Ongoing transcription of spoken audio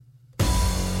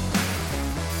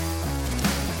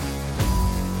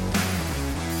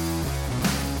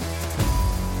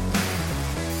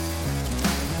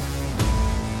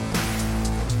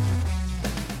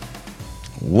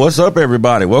What's up,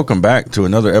 everybody? Welcome back to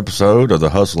another episode of the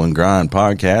Hustle and Grind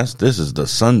podcast. This is the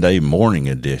Sunday morning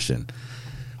edition.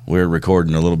 We're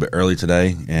recording a little bit early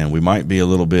today, and we might be a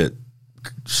little bit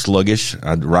sluggish.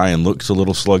 Ryan looks a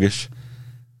little sluggish,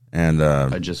 and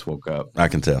I just woke up. I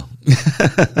can tell.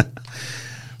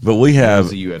 But we have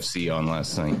the UFC on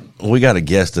last night. We got a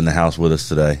guest in the house with us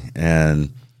today, and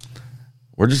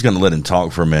we're just going to let him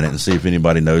talk for a minute and see if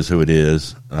anybody knows who it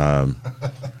is.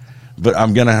 But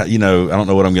I'm going to, I don't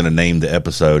know what I'm going to name the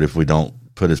episode if we don't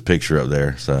put his picture up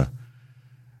there. So,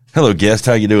 hello, guest.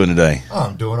 How you doing today? Oh,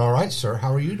 I'm doing all right, sir.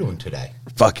 How are you doing today?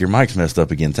 Fuck, your mic's messed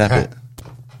up again. Tap it.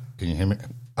 Can you hear me?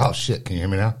 Oh, shit. Can you hear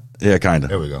me now? Yeah, kind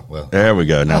of. There we go. Well, there we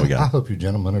go. Now we got it. I hope you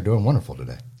gentlemen are doing wonderful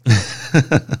today.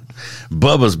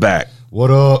 Bubba's back.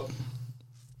 What up?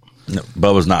 No,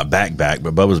 Bubba's not back,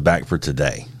 but Bubba's back for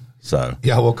today. So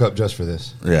yeah, I woke up just for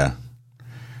this. Yeah.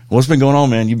 What's been going on,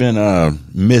 man? You've been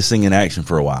missing in action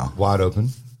for a while. Wide open.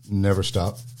 Never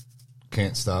stop.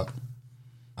 Can't stop.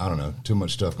 I don't know. Too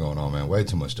much stuff going on, man. Way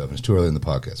too much stuff. It's too early in the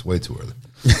podcast. Way too early.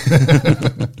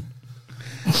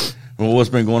 Well, what's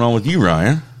been going on with you,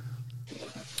 Ryan?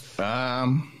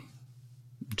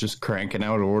 Just cranking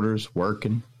out orders,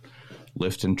 working,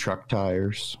 lifting truck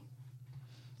tires.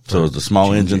 So is the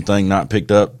small engine thing not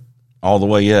picked up all the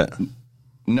way yet?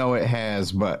 No, it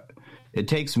has, but it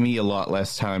takes me a lot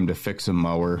less time to fix a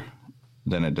mower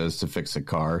than it does to fix a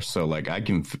car. So, like, I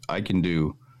can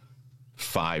do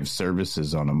 5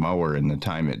 services on a mower in the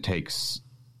time it takes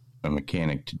a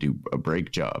mechanic to do a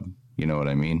brake job. You know what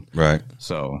I mean? Right.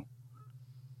 So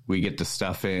we get the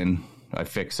stuff in, I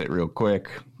fix it real quick,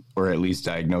 or at least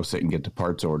diagnose it and get the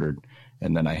parts ordered,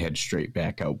 and then I head straight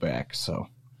back out back. So,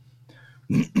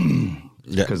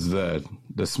 because the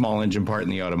small engine part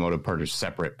and the automotive part are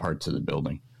separate parts of the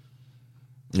building.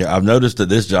 Yeah, I've noticed that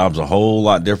this job's a whole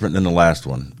lot different than the last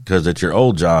one. Because at your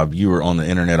old job, you were on the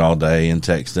internet all day and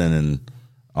texting and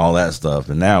all that stuff.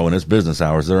 And now, when it's business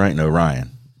hours, there ain't no Ryan.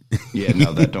 Yeah,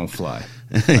 no, that don't fly.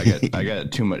 I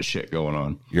got too much shit going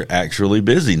on. You're actually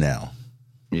busy now.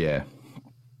 Yeah.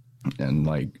 And,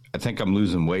 like, I think I'm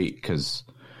losing weight because,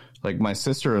 like, my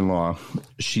sister-in-law,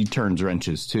 she turns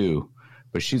wrenches too,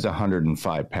 but she's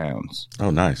 105 pounds. Oh,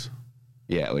 nice.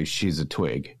 Yeah, like, she's a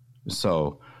twig.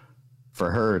 So for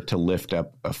her to lift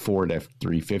up a Ford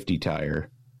F350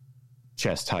 tire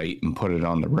chest height and put it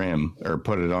on the rim or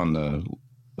put it on the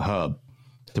hub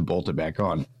to bolt it back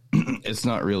on, it's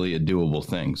not really a doable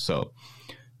thing. So,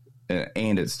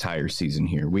 and it's tire season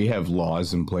here. We have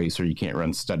laws in place where you can't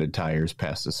run studded tires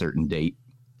past a certain date.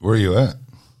 Where are you at?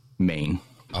 Maine.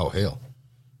 Oh, hell.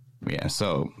 Yeah,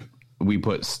 so we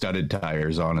put studded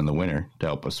tires on in the winter to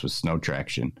help us with snow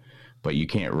traction, but you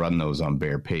can't run those on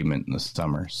bare pavement in the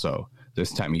summer. So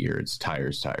this time of year, it's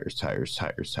tires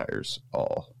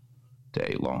all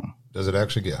day long. Does it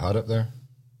actually get hot up there?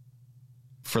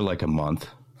 For like a month.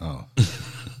 Oh.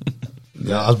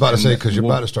 Yeah, I was about to say, because you're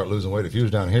about to start losing weight. If you was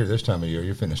down here this time of year,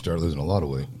 you're finna start losing a lot of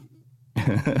weight.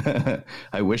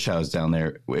 I wish I was down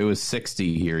there. It was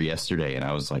 60 here yesterday, and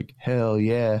I was like, hell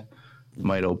yeah,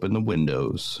 might open the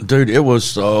windows. Dude, it was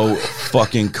so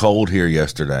fucking cold here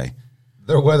yesterday.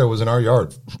 Their weather was in our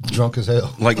yard, drunk as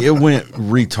hell. Like, it went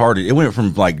retarded. It went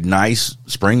from, like, nice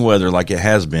spring weather like it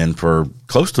has been for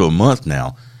close to a month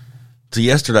now to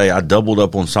yesterday I doubled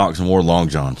up on socks and wore long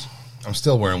johns. I'm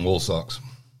still wearing wool socks.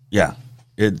 Yeah.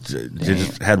 It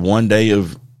just had one day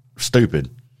of stupid,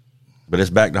 but it's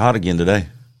back to hot again today.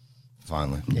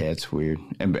 Finally. Yeah, it's weird.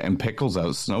 And Pickle's out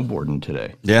snowboarding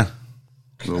today. Yeah.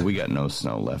 Well, we got no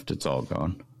snow left. It's all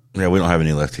gone. Yeah, we don't have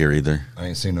any left here either. I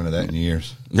ain't seen none of that in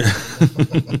years.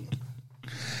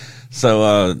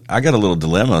 So I got a little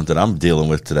dilemma that I'm dealing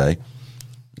with today.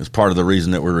 It's part of the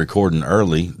reason that we're recording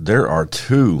early. There are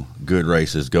 2 good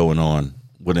races going on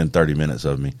within 30 minutes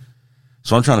of me.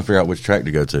 So I'm trying to figure out which track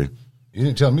to go to. You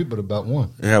didn't tell me but about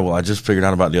one. Yeah, well, I just figured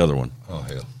out about the other one. Oh,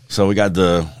 hell. So we got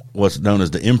what's known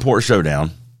as the import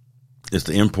showdown. It's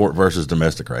the import versus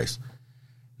domestic race.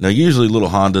 Now, usually little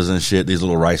Hondas and shit, these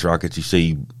little race rockets you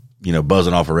see,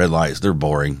 buzzing off of red lights, they're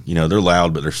boring. They're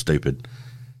loud, but they're stupid.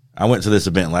 I went to this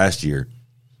event last year.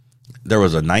 There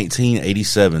was a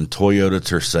 1987 Toyota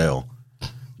Tercel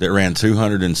that ran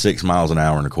 206 miles an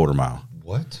hour in a quarter mile.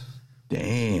 What?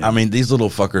 Damn. I mean, these little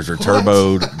fuckers are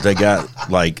turboed. They got,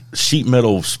 like, sheet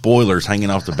metal spoilers hanging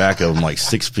off the back of them, like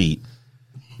 6 feet.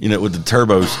 With the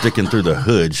turbo sticking through the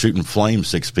hood, shooting flames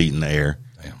 6 feet in the air.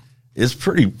 Damn. It's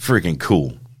pretty freaking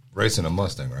cool. Racing a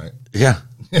Mustang, right? Yeah.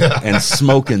 And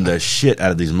smoking the shit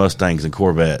out of these Mustangs and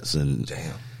Corvettes. And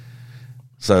damn.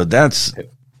 So that's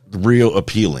real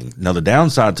appealing. Now, the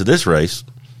downside to this race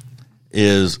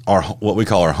is what we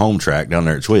call our home track down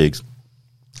there at Twiggs.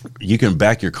 you can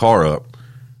back your car up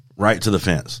right to the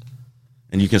fence.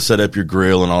 And you can set up your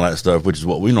grill and all that stuff, which is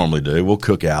what we normally do. We'll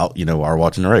cook out, while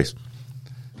watching the race.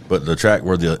 But the track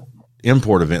where the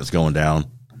import event's going down,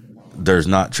 there's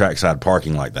not trackside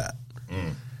parking like that.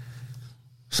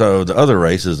 So the other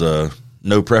race is a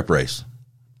no prep race.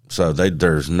 So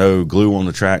there's no glue on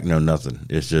the track, no nothing.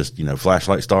 It's just,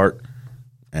 flashlight start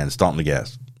and stomp the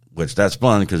gas, which that's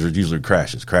fun because there's usually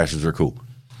crashes. Crashes are cool.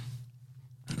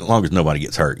 As long as nobody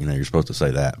gets hurt, you're supposed to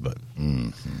say that. But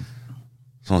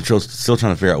so I'm still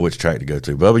trying to figure out which track to go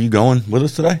to. Bubba, you going with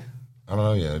us today? I don't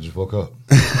know yet. I just woke up.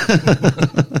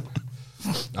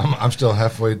 I'm still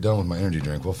halfway done with my energy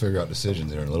drink. We'll figure out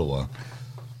decisions here in a little while.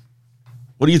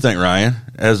 What do you think, Ryan?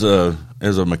 As a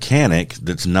mechanic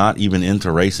that's not even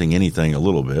into racing anything a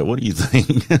little bit, what do you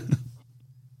think?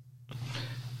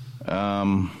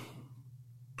 I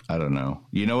don't know.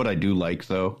 You know what I do like,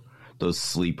 though? Those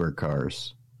sleeper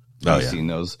cars. Oh, I've yeah. seen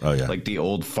those. Oh, yeah. Like the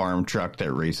old farm truck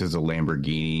that races a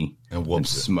Lamborghini And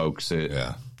whoops it. smokes it.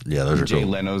 Yeah. Yeah, those are Jay cool.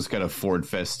 Leno's got a Ford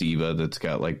Festiva that's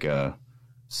got like a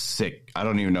sick. I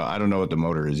don't even know. I don't know what the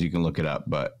motor is. You can look it up,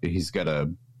 but he's got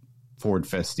a Ford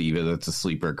Festiva that's a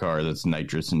sleeper car that's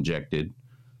nitrous injected.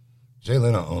 Jay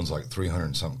Leno owns like 300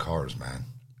 and something cars, man.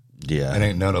 Yeah. And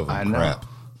ain't none of them I know. crap.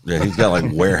 Yeah, he's got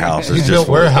like warehouses. He's just built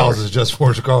full of warehouses just for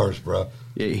his cars, bro.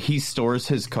 Yeah, he stores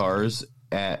his cars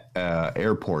at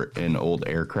airport in old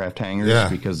aircraft hangars Yeah.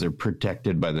 because they're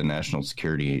protected by the National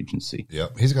Security Agency.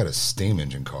 Yep. He's got a steam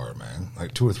engine car, man.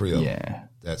 Like 2 or 3 of them. Yeah.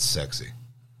 That's sexy.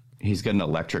 He's got an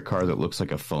electric car that looks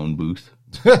like a phone booth.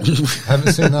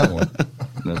 Haven't seen that one.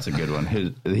 That's a good one.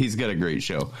 He's got a great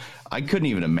show. I couldn't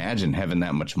even imagine having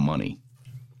that much money.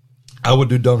 I would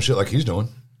do dumb shit like he's doing.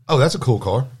 Oh, that's a cool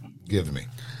car. Give to me.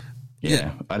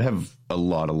 Yeah, I'd have a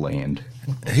lot of land.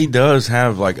 He does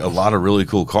have like a lot of really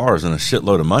cool cars and a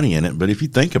shitload of money in it. But if you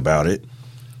think about it,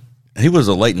 he was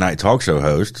a late night talk show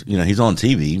host. He's on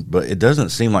TV, but it doesn't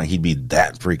seem like he'd be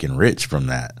that freaking rich from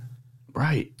that.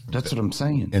 Right. That's what I'm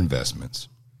saying. Investments.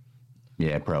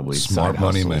 Yeah, probably. Smart Side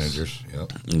money hustles. managers.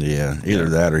 Yep. Yeah, either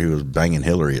that or he was banging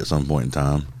Hillary at some point in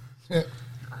time. Yeah.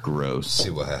 Gross.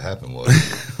 See what happened was.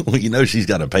 Well, she's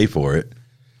got to pay for it.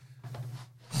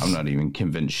 I'm not even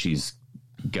convinced she's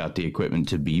got the equipment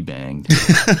to be banged.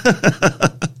 Nice.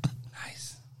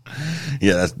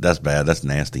 Yeah, that's bad. That's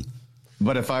nasty.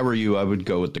 But if I were you, I would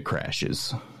go with the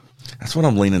crashes. That's what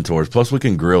I'm leaning towards. Plus, we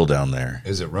can grill down there.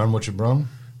 Is it run what you brung?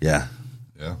 Yeah.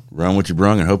 Yeah. Run what you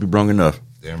brung and hope you brung enough.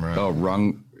 Damn right.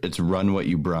 Oh, it's run what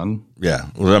you brung. Yeah.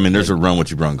 Well, there's a run what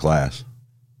you brung class.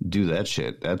 Do that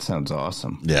shit. That sounds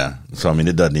awesome. Yeah. So,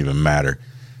 it doesn't even matter.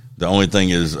 The only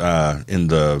thing is in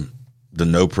the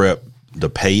no prep, the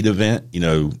paid event,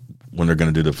 when they're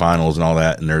going to do the finals and all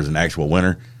that, and there's an actual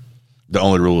winner, the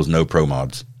only rule is no pro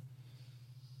mods.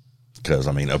 Because,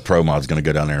 a pro mod's going to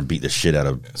go down there and beat the shit out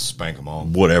of Spank them all.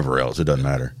 whatever else. It doesn't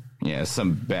matter. Yeah,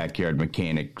 some backyard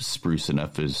mechanic sprucing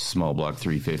up his small block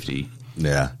 350.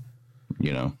 Yeah.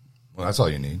 Well, that's all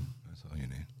you need. That's all you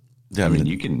need. Yeah, I mean,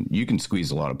 you can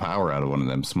squeeze a lot of power out of one of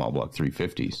them small block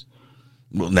 350s.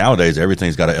 well, nowadays,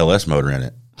 everything's got an LS motor in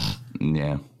it.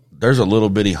 Yeah. There's a little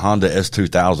bitty Honda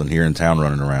S2000 here in town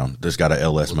running around. That's got an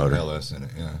LS motor. LS in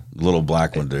it, yeah. Little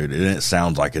black one, dude. And it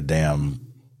sounds like a damn,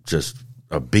 just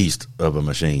a beast of a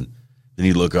machine. Then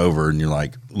you look over and you're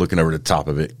like looking over the top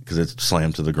of it because it's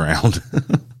slammed to the ground.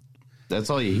 That's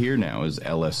all you hear now is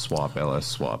LS swap, LS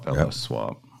swap, LS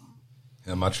swap.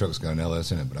 Yeah, my truck's got an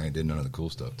LS in it, but I ain't did none of the cool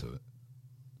stuff to it.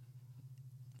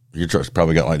 Your truck's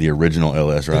probably got like the original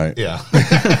LS, right? Yeah.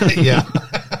 Yeah.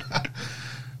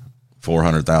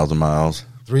 400,000 miles.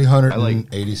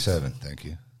 387, thank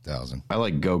you. 1,000. I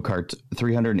like go-karts,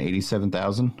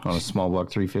 387,000 on a small block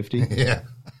 350. Yeah.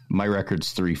 My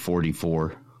record's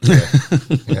 344.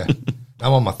 Yeah.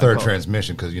 I'm on my third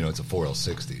transmission because, it's a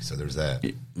 4L60, so there's that.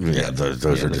 Yeah, those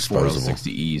are the disposable.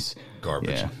 4L60Es.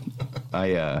 Garbage.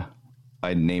 Yeah.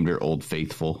 I named her Old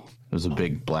Faithful. It was a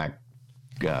big black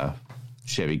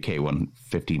Chevy K1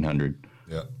 1500,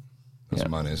 Yeah. That's what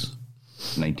mine is.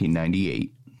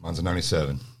 1998. Mine's a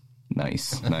 97.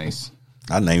 Nice.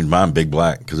 I named mine Big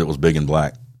Black because it was big and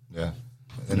black. Yeah.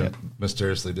 And it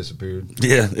mysteriously disappeared.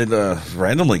 Yeah, it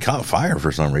randomly caught fire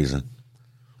for some reason.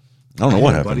 I don't know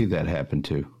what happened. Buddy, that happened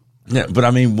too. Yeah,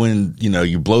 but when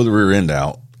you blow the rear end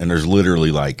out and there's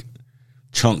literally like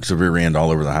chunks of rear end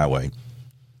all over the highway,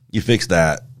 you fix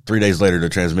that. 3 days later, the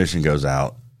transmission goes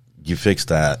out. You fix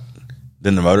that,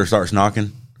 then the motor starts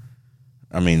knocking.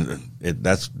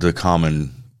 That's the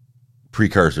common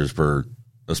precursors for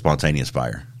a spontaneous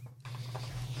fire.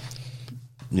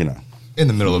 In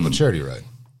the middle of a charity ride.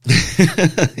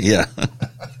 Yeah.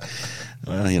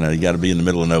 Well, you got to be in the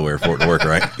middle of nowhere for it to work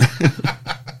right.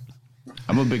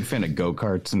 I'm a big fan of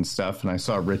go-karts and stuff, and I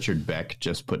saw Richard Beck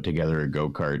just put together a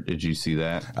go-kart. Did you see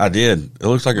that? I did. It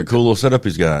looks like a cool little setup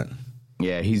he's got.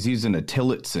 Yeah, he's using a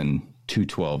Tillotson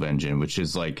 212 engine, which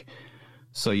is like,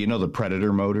 so the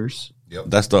Predator motors? Yep.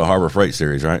 That's the Harbor Freight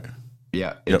series, right?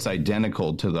 Yeah, it's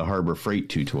identical to the Harbor Freight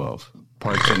 212.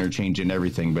 Parts interchange and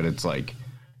everything, but it's like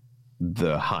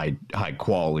the high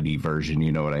quality version,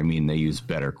 you know what I mean? They use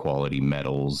better quality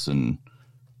metals and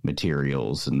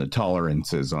materials, and the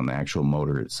tolerances on the actual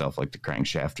motor itself, like the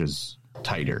crankshaft, is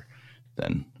tighter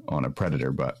than on a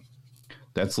Predator, but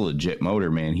that's a legit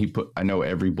motor, man. I know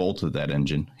every bolt of that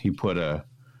engine. He put a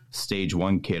stage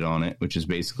 1 kit on it, which is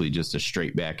basically just a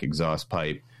straight back exhaust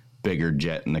pipe, bigger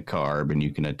jet in the carb, and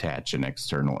you can attach an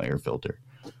external air filter.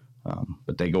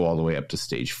 But they go all the way up to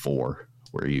stage 4,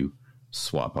 where you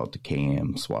swap out the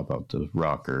cam, swap out the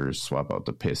rockers, swap out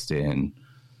the piston,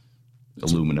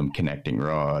 aluminum connecting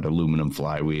rod, aluminum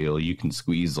flywheel. You can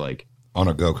squeeze like On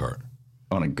a go-kart.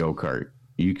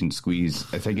 You can squeeze,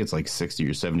 I think it's like 60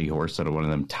 or 70 horse out of one of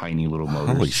them tiny little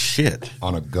motors. Holy shit.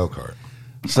 On a go-kart.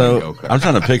 So I'm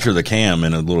trying to picture the cam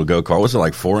in a little go-kart. What's it,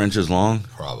 like 4 inches long?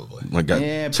 Probably. Like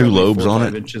got 2 lobes on it?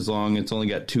 5 inches long. It's only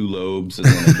got 2 lobes and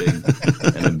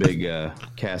then a big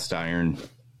cast iron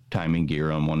timing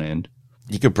gear on one end.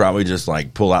 You could probably just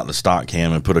like pull out the stock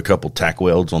cam and put a couple tack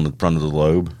welds on the front of the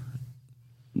lobe.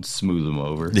 And smooth them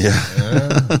over.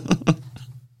 Yeah.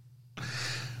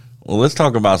 Well, let's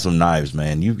talk about some knives,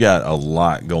 man. You've got a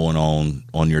lot going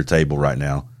on your table right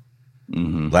now.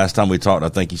 Mm-hmm. Last time we talked, I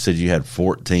think you said you had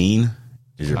 14.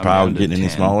 Is your pile getting any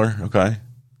smaller? Okay.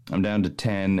 I'm down to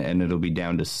 10, and it'll be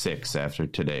down to 6 after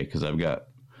today because I've got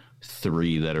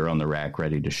 3 that are on the rack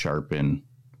ready to sharpen.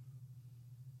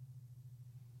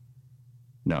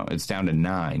 No, it's down to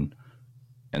 9,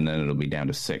 and then it'll be down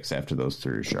to 6 after those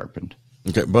 3 are sharpened.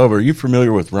 Okay, Bubba, are you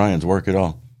familiar with Ryan's work at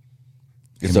all?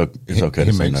 It's okay.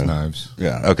 He makes knives.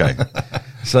 Yeah. Okay.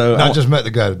 So I just met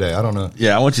the guy today. I don't know.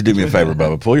 Yeah, I want you to do me a favor,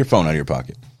 Bubba. Pull your phone out of your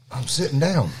pocket. I'm sitting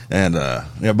down. And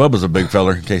Bubba's a big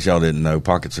feller. In case y'all didn't know,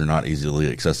 pockets are not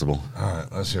easily accessible. All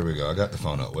right, here we go. I got the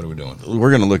phone up. What are we doing? We're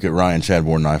going to look at Ryan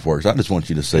Chadbourne Knife Works. I just want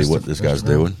you to see what this guy's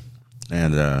doing,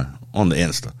 and on the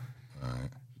Insta. All right.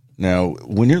 Now,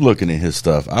 when you're looking at his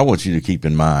stuff, I want you to keep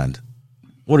in mind,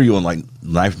 what are you on, like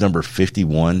knife number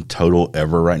 51 total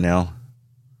ever right now?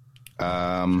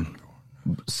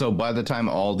 So by the time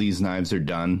all these knives are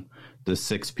done, the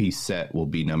 6-piece set will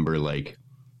be number like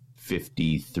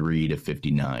 53 to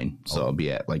 59. So I'll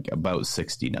be at like about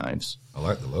 60 knives. I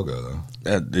like the logo though.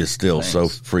 That is still so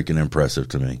freaking impressive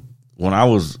to me. When I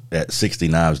was at 60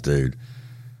 knives, dude,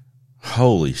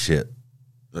 holy shit.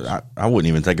 I wouldn't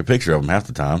even take a picture of them half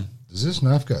the time. Does this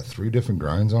knife got 3 different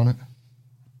grinds on it?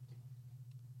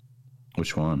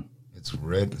 Which one? It's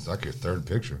red. It's like your third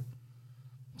picture.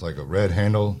 It's like a red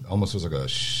handle. Almost looks like a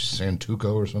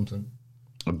Santuco or something.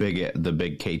 The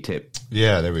big K-tip.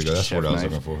 Yeah, there we go. That's Chef what I was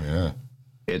knife. looking for. Yeah.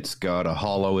 It's got a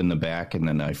hollow in the back and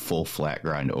then a full flat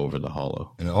grind over the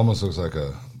hollow. And it almost looks like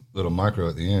a little micro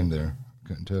at the end there.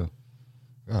 Couldn't tell.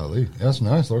 Golly, that's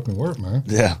nice looking work, man.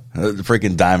 Yeah, the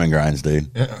freaking diamond grinds, dude.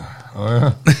 Yeah. Oh, yeah.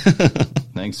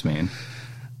 Thanks, man.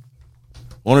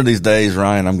 One of these days,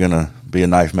 Ryan, I'm going to be a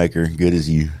knife maker good as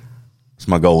you. It's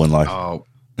my goal in life. Oh,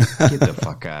 get the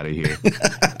fuck out of here.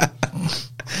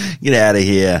 Get out of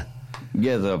here.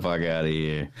 Get the fuck out of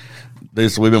here.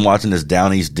 Dude, so we've been watching this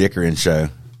Downey's Dickering show.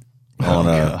 On,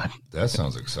 God. That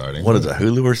sounds exciting. What is it,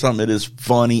 Hulu or something? It is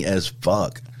funny as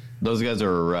fuck. Those guys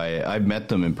are a riot. I've met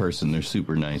them in person. They're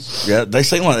super nice. Yeah, they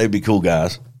seem like they'd be cool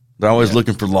guys. They're always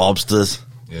looking for lobsters.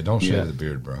 Yeah, don't shave the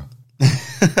beard, bro.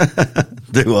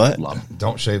 Do what?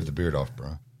 Don't shave the beard off,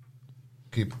 bro.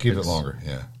 Keep it longer.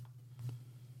 Yeah.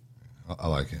 I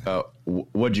like it.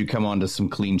 Would you come on to some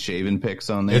clean shaven pics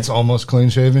on there? It's almost clean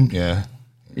shaven. Yeah.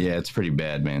 Yeah, it's pretty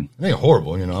bad, man. It ain't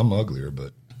horrible. I'm uglier,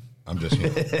 but I'm just,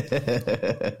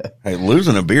 Hey,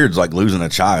 losing a beard's like losing a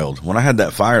child. When I had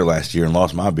that fire last year and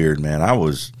lost my beard, man, I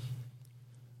was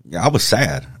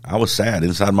sad. I was sad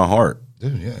inside my heart.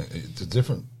 Dude, yeah. It's a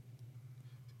different.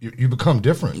 You become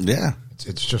different. Yeah.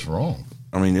 It's just wrong.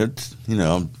 I mean, it's,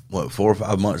 4 or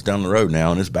 5 months down the road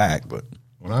now and it's back, but.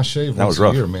 When I shave once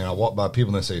a year, man, I walk by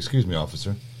people and they say, "Excuse me,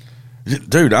 officer."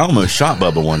 Dude, I almost shot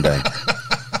Bubba one day.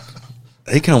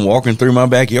 He come walking through my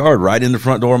backyard right in the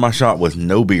front door of my shop with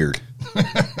no beard. And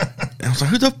I was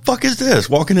like, who the fuck is this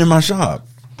walking in my shop?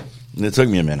 And it took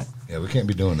me a minute. Yeah, we can't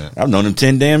be doing that. I've known him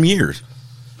 10 damn years.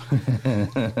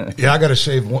 Yeah, I got to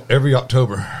shave every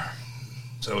October.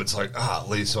 So it's like, at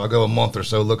least. So I go a month or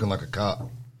so looking like a cop.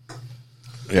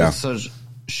 Yeah. So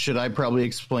should I probably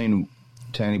explain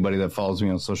to anybody that follows me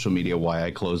on social media why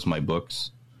I close my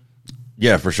books?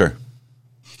 Yeah, for sure.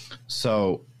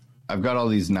 So I've got all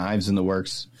these knives in the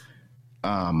works.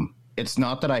 It's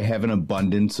not that I have an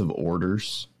abundance of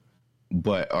orders,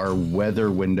 but our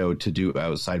weather window to do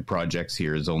outside projects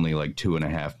here is only like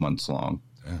 2.5 months long.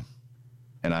 Yeah.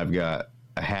 And I've got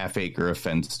a 1/2 acre of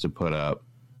fence to put up,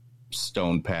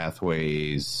 stone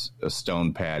pathways, a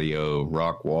stone patio,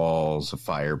 rock walls, a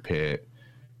fire pit,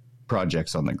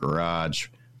 projects on the garage,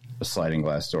 a sliding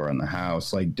glass door on the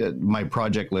house. Like, my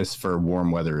project list for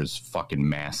warm weather is fucking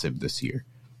massive this year.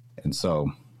 And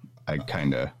so I bet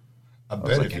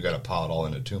if you got to pile it all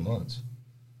into 2 months.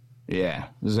 Yeah.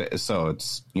 So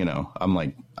it's, I'm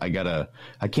like, I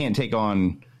can't take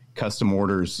on custom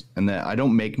orders, and that I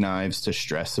don't make knives to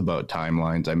stress about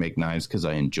timelines. I make knives because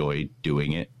I enjoy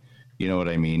doing it. You know what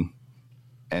I mean?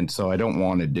 And so I don't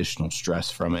want additional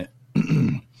stress from it.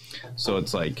 So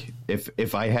it's like,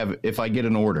 if I get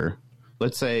an order,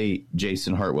 let's say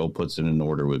Jason Hartwell puts in an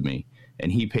order with me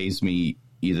and he pays me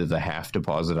either the half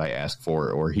deposit I ask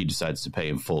for, or he decides to pay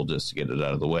in full just to get it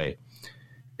out of the way.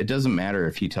 It doesn't matter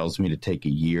if he tells me to take a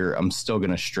year. I'm still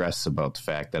going to stress about the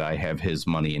fact that I have his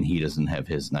money and he doesn't have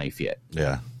his knife yet.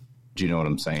 Yeah. Do you know what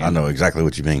I'm saying? I know exactly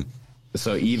what you mean.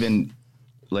 So even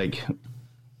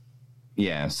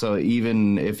so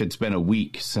even if it's been a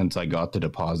week since I got the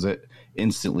deposit,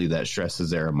 instantly that stress is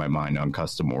there in my mind on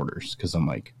custom orders. Cause I'm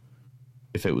like,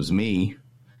 if it was me,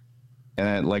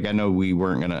 and I know we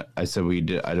weren't going to, I said I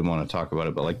didn't want to talk about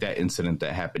it, but like that incident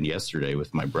that happened yesterday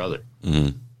with my brother.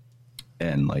 Mm-hmm.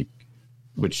 And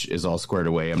which is all squared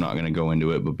away. I'm not going to go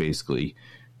into it, but basically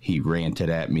he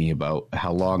ranted at me about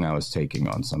how long I was taking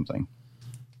on something.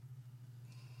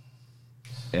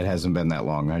 It hasn't been that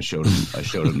long. I showed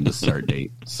him the start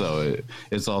date. So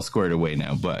it's all squared away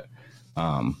now. But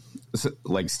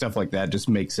stuff like that just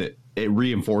makes it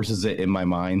reinforces it in my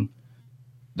mind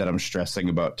that I'm stressing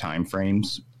about time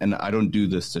frames. And I don't do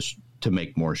this to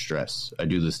make more stress. I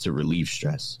do this to relieve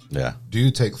stress. Yeah. Do you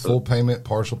take full payment,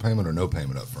 partial payment, or no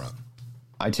payment up front?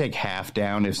 I take half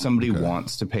down. If somebody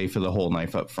wants to pay for the whole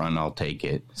knife up front, I'll take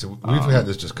it. So we've had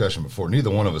this discussion before.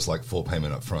 Neither one of us like full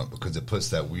payment up front because it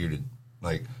puts that weird,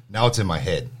 now it's in my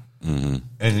head. Mm-hmm.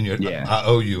 And then I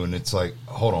owe you, and it's like,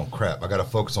 hold on, crap, I got to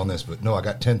focus on this. But no, I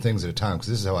got 10 things at a time because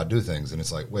this is how I do things. And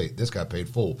it's like, wait, this guy paid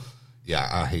full. Yeah,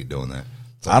 I hate doing that.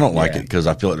 I don't like it because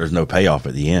I feel like there's no payoff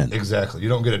at the end. Exactly. You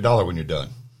don't get $1 when you're done.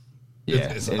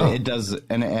 Yeah, it does,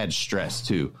 and it adds stress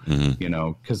too.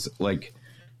 Mm-hmm. Because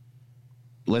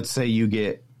let's say you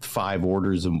get 5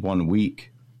 orders in 1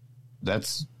 week.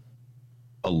 That's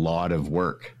a lot of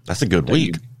work. That's a good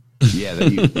week.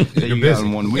 That you got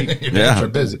in 1 week. You're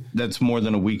busy. That's more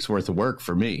than a week's worth of work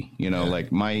for me.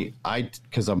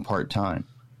 Because I'm part time.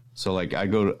 So I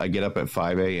get up at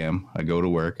 5 a.m. I go to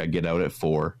work. I get out at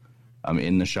 4. I'm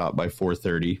in the shop by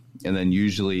 4:30, and then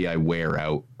usually I wear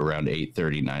out around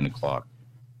 8:30, 9 o'clock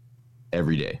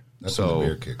every day. That's when the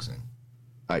beer kicks in.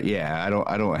 I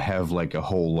don't have a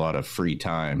whole lot of free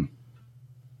time.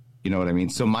 You know what I mean?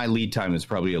 So my lead time is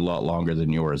probably a lot longer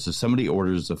than yours. If somebody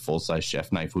orders a full-size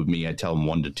chef knife with me, I tell them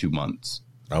 1 to 2 months.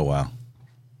 Oh, wow.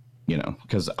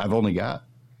 Because I've only got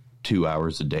 2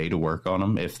 hours a day to work on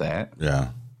them, if that. Yeah.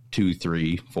 2,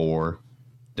 3, 4,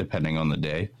 depending on the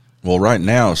day. Well, right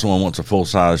now, if someone wants a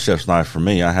full-size chef's knife from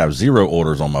me, I have 0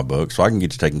 orders on my book, so I can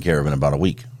get you taken care of in about a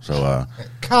week. So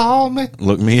call me.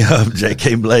 Look me up,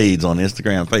 JK Blades on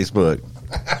Instagram, Facebook,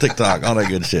 TikTok, all that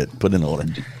good shit. Put in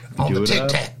order. On the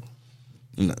TikTok.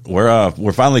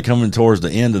 We're finally coming towards the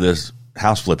end of this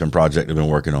house flipping project I've been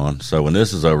working on. So when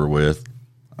this is over with,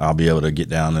 I'll be able to get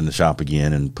down in the shop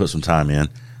again and put some time in.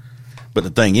 But the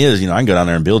thing is, I can go down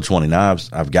there and build 20 knives.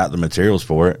 I've got the materials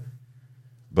for it.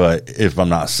 But if I'm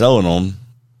not selling them,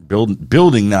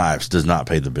 building knives does not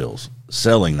pay the bills.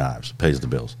 Selling knives pays the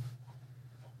bills.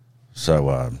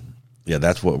 So,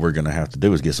 that's what we're going to have to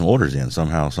do is get some orders in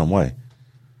somehow, some way.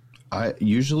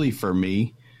 Usually for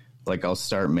me, I'll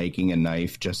start making a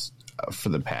knife just for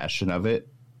the passion of it.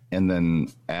 And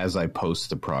then as I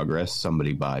post the progress,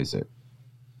 somebody buys it.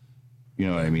 You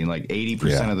know what I mean?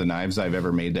 80% of the knives I've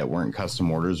ever made that weren't custom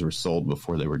orders were sold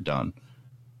before they were done.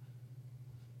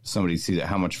 Somebody see that.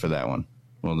 How much for that one?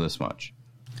 Well, this much.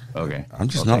 Okay. I'm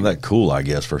just not that cool, I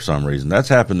guess, for some reason. That's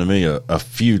happened to me a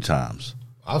few times.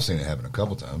 I've seen it happen a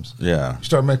couple times. Yeah. You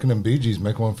start making them BGs,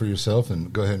 make one for yourself,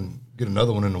 and go ahead and get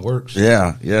another one in the works.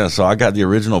 Yeah. So I got the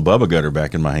original Bubba Gutter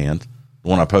back in my hand, the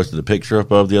one I posted a picture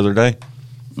up of the other day.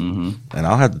 Mm-hmm. And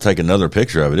I'll have to take another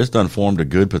picture of it. It's done formed a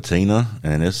good patina,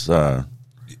 and it's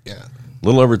A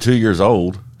little over 2 years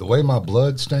old. The way my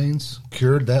blood stains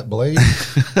cured that blade,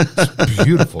 it's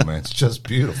beautiful, man. It's just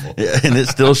beautiful. Yeah, and it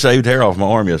still shaved hair off my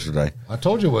arm yesterday. I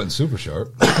told you it wasn't super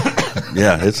sharp.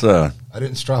 Yeah, it's I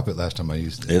didn't strop it last time I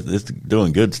used it. it's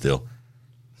doing good still.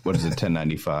 What is it,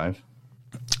 1095?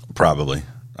 Probably.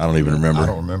 I don't even remember. I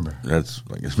don't remember. That's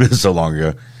like, it's been so long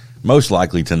ago. Most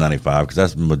likely 1095 because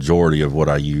that's the majority of what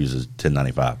I use is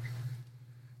 1095.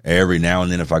 Every now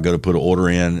and then, if I go to put an order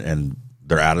in and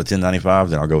they're out of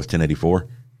 1095, then I'll go with 1084.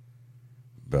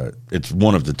 But it's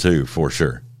one of the two for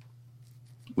sure.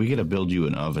 We got to build you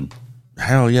an oven.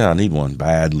 Hell yeah, I need one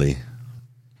badly.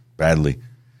 Badly.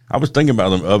 I was thinking about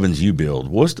them ovens you build.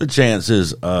 What's the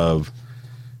chances of,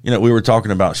 we were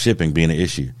talking about shipping being an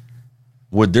issue.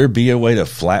 Would there be a way to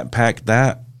flat pack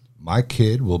that? My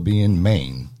kid will be in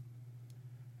Maine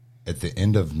at the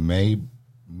end of May,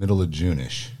 middle of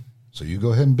June-ish. So you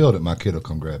go ahead and build it. My kid will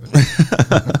come grab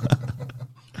it.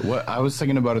 What I was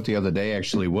thinking about it the other day,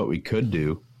 actually, what we could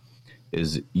do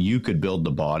is you could build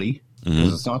the body.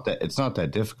 Because it's not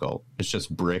that difficult. It's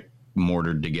just brick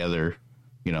mortared together,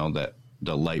 that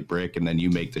the light brick, and then you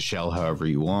make the shell however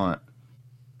you want.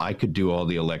 I could do all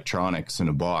the electronics in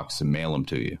a box and mail them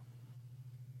to you.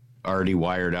 Already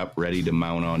wired up, ready to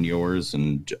mount on yours,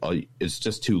 and it's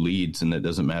just 2 leads, and it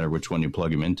doesn't matter which one you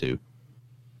plug them into.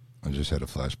 I just had a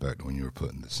flashback to when you were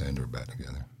putting the sander back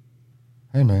together.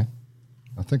 Hey, man,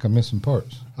 I think I'm missing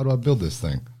parts. How do I build this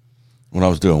thing? When I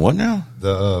was doing what now?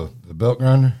 The belt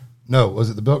grinder? No,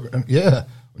 was it the belt grinder? Yeah,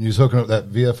 when you was hooking up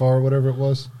that VFR or whatever it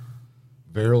was.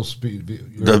 Variable speed. The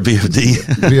VOD.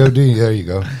 VOD, there you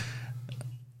go.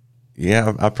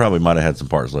 Yeah, I probably might have had some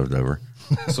parts left over.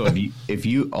 So if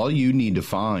you all you need to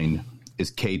find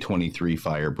is K23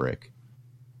 fire brick,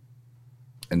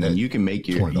 and then you can make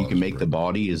the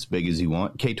body as big as you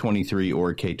want, K23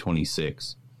 or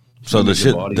K26. So the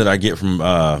shit that I get from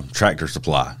Tractor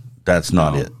Supply, that's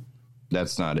not it.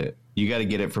 That's not it. You got to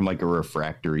get it from like a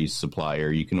refractory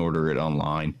supplier. You can order it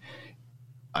online.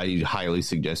 I highly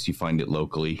suggest you find it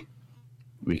locally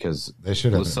because they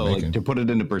should have. So like, to put it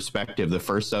into perspective, the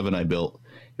first oven I built,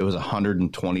 it was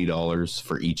 $120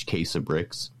 for each case of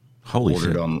bricks. Holy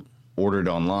shit! Ordered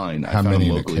online. How I found many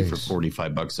them in a locally for case?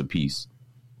 $45 a piece.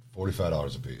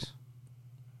 $45 a piece.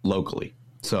 Locally.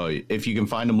 So if you can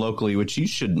find them locally, which you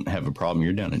shouldn't have a problem,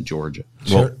 you're down in Georgia.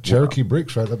 Cherokee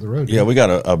Bricks right up the road. Yeah, we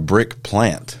got a brick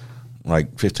plant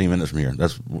like 15 minutes from here.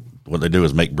 That's what they do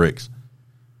is make bricks.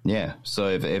 Yeah, so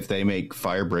if they make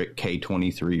fire brick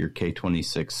K23 or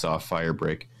K26 soft fire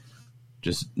brick,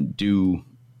 just do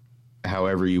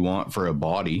however you want for a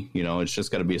body. It's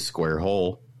just got to be a square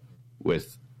hole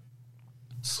with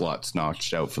slots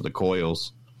notched out for the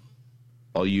coils.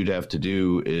 All you'd have to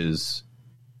do is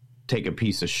take a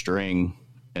piece of string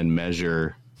and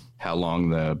measure how long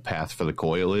the path for the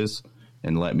coil is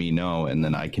and let me know, and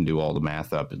then I can do all the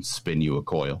math up and spin you a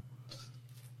coil.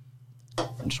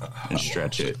 And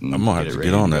stretch it. And I'm gonna have to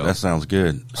get on that. That sounds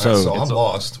good. So I'm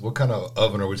lost. What kind of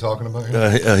oven are we talking about here?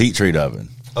 A heat treat oven.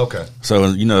 Okay. So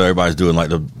everybody's doing like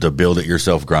the build it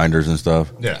yourself grinders and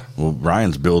stuff. Yeah. Well,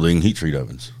 Ryan's building heat treat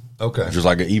ovens. Okay. Just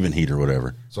like an even heat or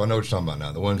whatever. So I know what you're talking about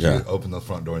now. The ones you open the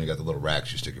front door and you got the little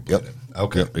racks you stick your blade in.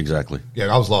 Okay. Yep, exactly. Yeah,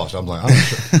 I was lost. I'm like, I'm not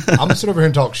sure. I'm gonna sit over here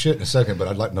and talk shit in a second, but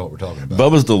I'd like to know what we're talking about.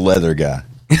 Bubba's the leather guy.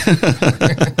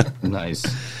 Nice.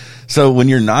 So when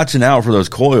you're notching out for those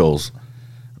coils,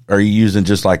 are you using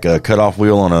just like a cutoff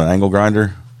wheel on an angle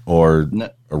grinder or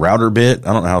a router bit?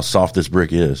 I don't know how soft this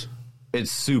brick is.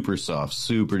 It's super soft,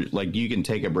 super, like you can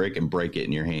take a brick and break it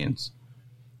in your hands.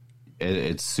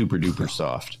 It's super duper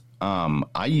soft.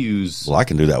 I use... Well, I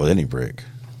can do that with any brick.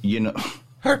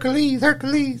 Hercules.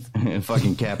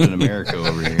 Fucking Captain America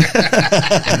over here.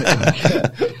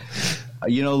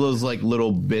 Those like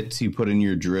little bits you put in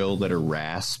your drill that are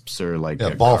rasps or like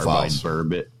a ball carbide files. burr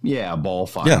bit. Yeah, a ball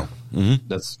file. Yeah. Mm-hmm.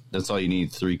 That's all you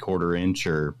need, 3/4 inch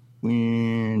or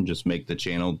just make the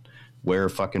channel. Wear a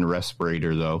fucking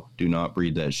respirator though. Do not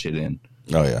breathe that shit in.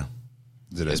 Oh yeah.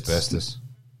 Is it asbestos?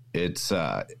 It's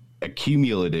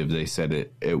accumulative. They said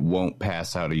it won't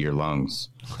pass out of your lungs.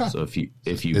 So if you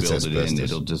build asbestos. it in,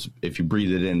 it'll just, if you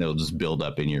breathe it in, it'll just build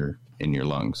up in your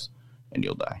lungs and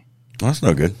you'll die. Well, that's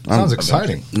no good. Sounds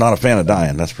exciting. Not a fan of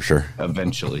dying, that's for sure.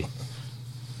 Eventually.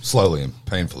 Slowly and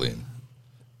painfully.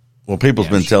 Well, people's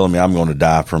been telling me I'm going to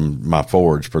die from my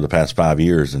forge for the past 5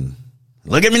 years, and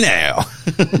look at me now.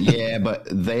 Yeah, but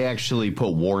they actually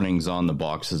put warnings on the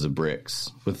boxes of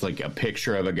bricks with like a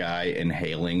picture of a guy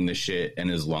inhaling the shit and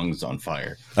his lungs on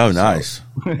fire. Oh, nice.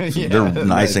 Yeah, they're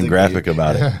nice and graphic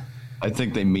about it. I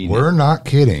think they mean We're not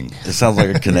kidding. It sounds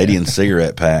like a Canadian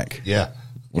cigarette pack. Yeah.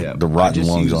 Yeah, The rotten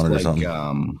lungs on it or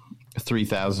something.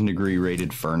 3,000 degree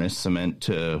rated furnace cement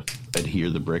to adhere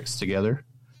the bricks together.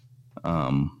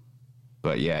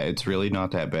 But yeah, it's really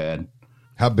not that bad.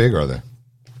 How big are they?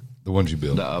 The ones you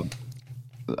build?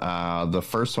 The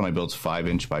first one I built is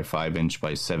 5-inch by 5-inch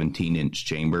by 17-inch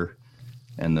chamber.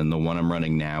 And then the one I'm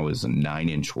running now is a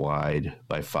 9-inch wide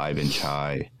by 5-inch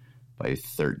high by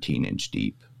 13-inch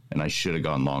deep. And I should have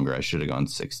gone longer. I should have gone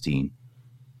 16.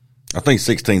 I think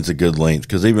 16 is a good length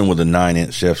because even with a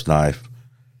 9-inch chef's knife,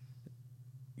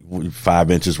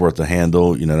 5 inches worth of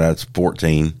handle, that's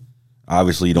 14.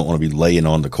 Obviously, you don't want to be laying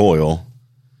on the coil.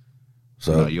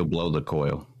 So no, you'll blow the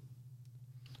coil.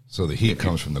 So the heat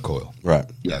comes from the coil. Right.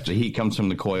 Yeah, Gotcha. the heat comes from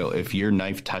the coil. If your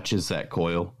knife touches that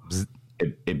coil,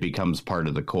 it becomes part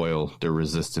of the coil. The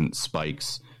resistance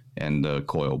spikes, and the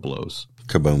coil blows.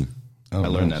 Kaboom. I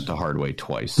learned that the hard way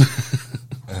twice.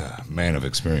 Man of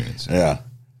experience. Yeah.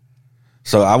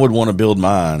 So I would want to build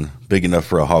mine big enough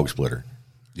for a hog splitter.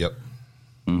 Yep.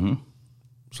 Mm-hmm.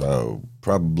 So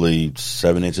probably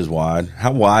 7 inches wide.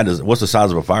 How wide what's the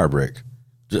size of a fire brick?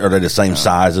 Are they the same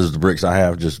size as the bricks I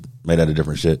have, just made out of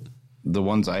different shit? The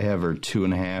ones I have are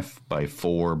 2.5 by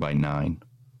 4 by 9.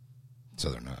 So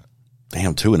they're not.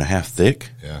 Damn, 2.5 thick?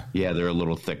 Yeah. Yeah, they're a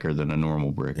little thicker than a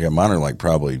normal brick. Yeah, mine are like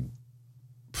probably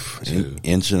an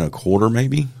inch and a quarter,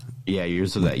 maybe. Yeah,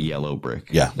 yours are that yellow brick.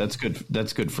 Yeah. That's good.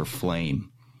 That's good for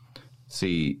flame.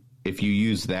 See, if you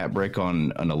use that brick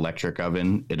on an electric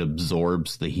oven, it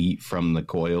absorbs the heat from the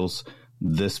coils.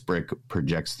 This brick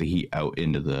projects the heat out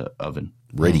into the oven.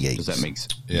 Radiates. Does that make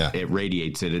sense? Yeah. It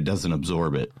radiates it. It doesn't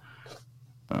absorb it.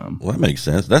 Well, that makes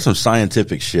sense. That's some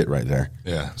scientific shit right there.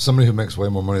 Yeah. Somebody who makes way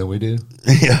more money than we do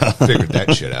Yeah. figured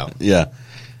that shit out. Yeah.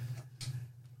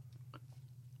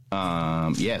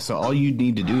 Yeah, so all you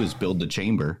need to do is build the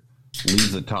chamber,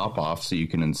 leave the top off so you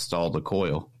can install the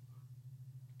coil,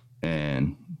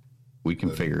 and we can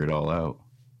figure it all out.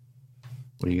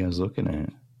 What are you guys looking at?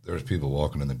 There's people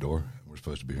walking in the door. We're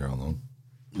supposed to be here how long?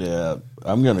 Yeah.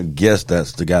 I'm going to guess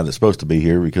that's the guy that's supposed to be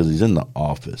here because he's in the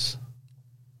office.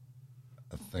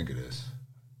 I think it is.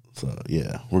 So,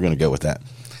 yeah, we're going to go with that.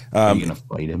 Are you going to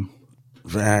fight him?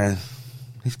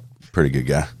 He's a pretty good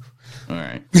guy. All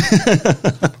right.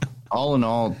 All in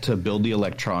all, to build the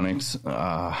electronics,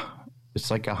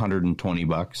 it's like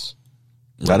 $120.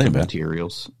 That ain't bad.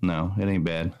 Materials. No, it ain't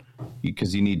bad.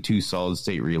 Because you need 2 solid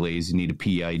state relays. You need a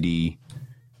PID.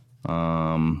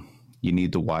 You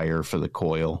need the wire for the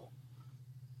coil.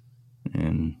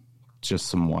 And just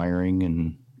some wiring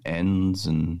and ends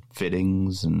and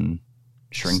fittings and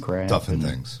shrink wrap. Stuff and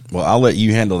things. Well, I'll let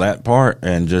you handle that part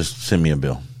and just send me a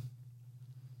bill.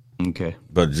 Okay.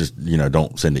 But just,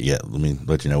 don't send it yet. Let me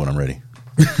let you know when I'm ready.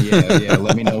 Yeah.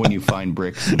 Let me know when you find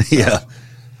bricks and stuff. Yeah.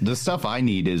 The stuff I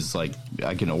need is like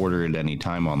I can order it any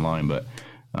time online, but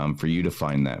for you to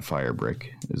find that fire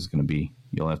brick is going to be,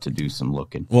 you'll have to do some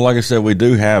looking. Well, like I said, we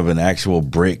do have an actual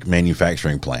brick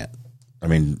manufacturing plant. I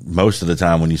mean, most of the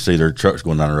time when you see their trucks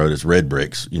going down the road, it's red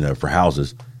bricks, for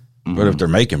houses. Mm-hmm. But if they're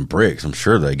making bricks, I'm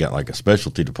sure they got like a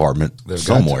specialty department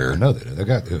somewhere. I know they do. They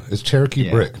got it's Cherokee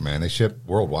Brick, man. They ship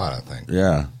worldwide, I think.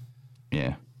 Yeah.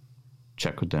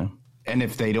 Check with them. And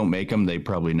if they don't make them, they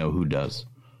probably know who does.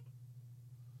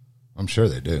 I'm sure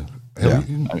they do. Yeah.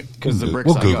 Because the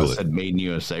bricks I got said made in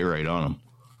USA right on them.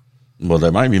 Well,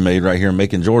 they might be made right here in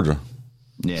Macon, Georgia.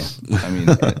 Yeah. I mean,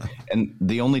 and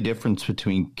the only difference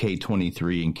between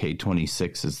K23 and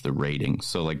K26 is the rating.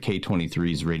 So like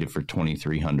K23 is rated for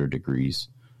 2,300 degrees.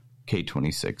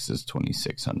 K26 is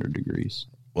 2,600 degrees.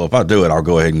 Well, if I do it, I'll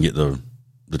go ahead and get the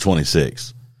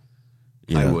 26.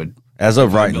 I would. As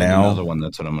of right now, another one,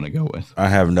 that's what I'm going to go with. I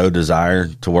have no desire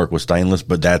to work with stainless,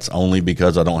 but that's only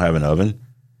because I don't have an oven.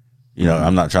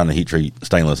 I'm not trying to heat treat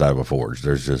stainless out of a forge.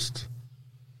 There's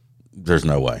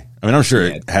no way. I mean, I'm sure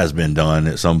it has been done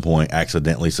at some point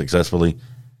accidentally, successfully,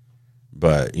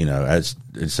 but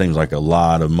it seems like a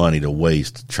lot of money to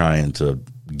waste trying to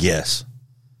guess.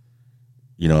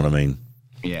 You know what I mean?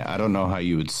 Yeah, I don't know how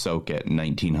you would soak at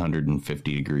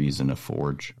 1,950 degrees in a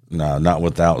forge. No, not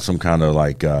without some kind of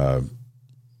like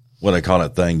what they call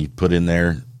that thing you put in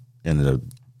there, and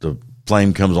the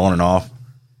flame comes on and off.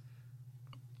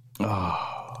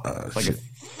 Like a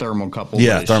thermocouple.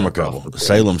 Yeah, thermocouple.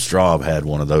 Salem Straub had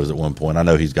one of those at one point. I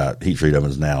know he's got heat treat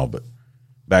ovens now, but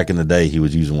back in the day he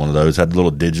was using one of those. Had a little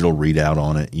digital readout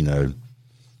on it,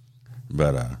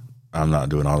 But I'm not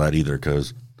doing all that either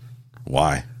because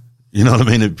why? You know what I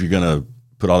mean? If you're going to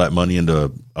put all that money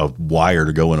into a wire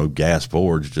to go in a gas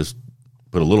forge, just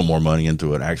put a little more money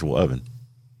into an actual oven.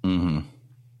 Mm-hmm.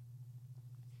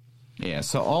 Yeah,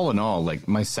 so all in all, like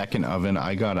my second oven,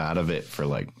 I got out of it for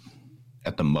like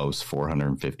at the most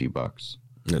 $450.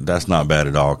 That's not bad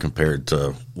at all compared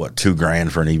to, what,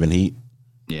 $2,000 for an even heat?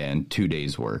 Yeah, and 2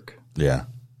 days work. Yeah.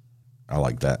 I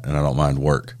like that, and I don't mind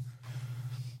work.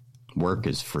 Work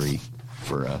is free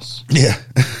for us. Yeah.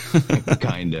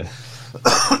 Kind of.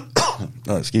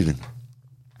 Oh, excuse me.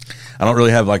 I don't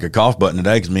really have like a cough button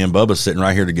today because me and Bubba's sitting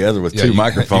right here together with two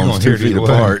microphones 2 feet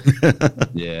apart.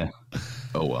 Yeah.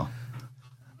 Oh, well.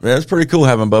 Yeah, it's pretty cool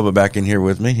having Bubba back in here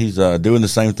with me. He's doing the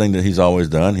same thing that he's always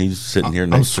done. He's sitting here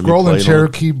next to me. I'm scrolling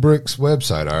Cherokee Brick's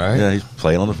website, all right? Yeah, he's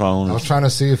playing on the phone. I was trying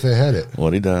to see if they had it.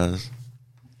 What he does.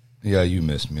 Yeah, you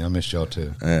missed me. I missed y'all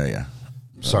too. Yeah.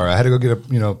 Sorry, I had to go get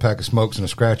a pack of smokes and a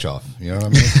scratch off. You know what I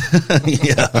mean?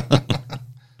 Yeah.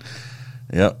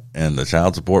 Yep. And the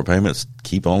child support payments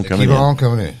keep on coming in. Keep on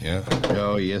coming in, yeah.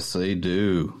 Oh, yes, they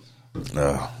do.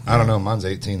 I don't know. Mine's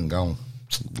 18 and gone.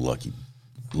 Lucky.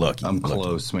 I'm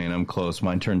close, man. I'm close.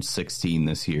 Mine turned 16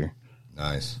 this year.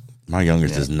 Nice. My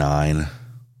youngest is 9.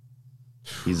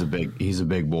 He's a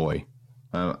big boy.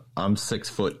 I'm 6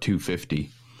 foot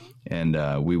 250.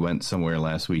 And we went somewhere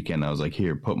last weekend. I was like,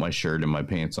 here, put my shirt and my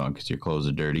pants on because your clothes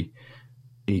are dirty.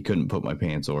 He couldn't put my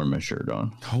pants or my shirt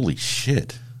on. Holy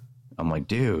shit. I'm like,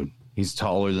 dude, he's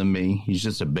taller than me. He's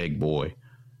just a big boy.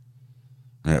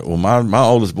 Yeah, well, my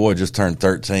oldest boy just turned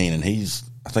 13, and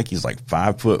I think he's like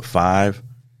 5'5",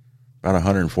 about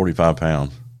 145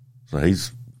 pounds. So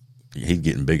he's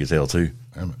getting big as hell too.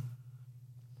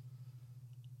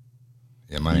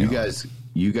 Yeah,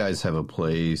 you guys have a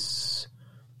place.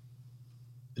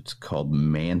 It's called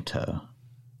Manta.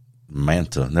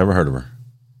 Manta, never heard of her.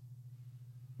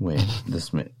 Wait,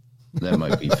 that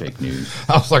might be fake news.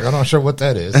 I was like, I'm not sure what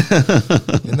that is.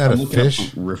 Isn't that a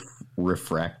fish?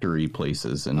 Refractory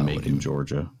places in Macon,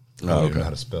 Georgia. I don't even know how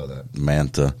to spell that.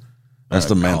 Manta. That's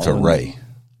the Manta Ray.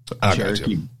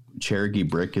 Cherokee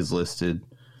Brick is listed.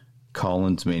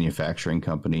 Collins Manufacturing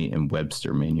Company and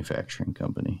Webster Manufacturing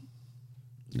Company.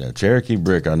 Yeah, Cherokee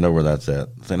Brick, I know where that's at.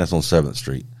 I think that's on 7th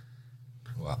Street.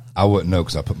 Well, I wouldn't know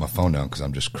because I put my phone down because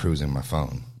I'm just cruising my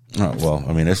phone. Oh, well,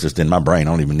 I mean, it's just in my brain.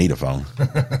 I don't even need a phone.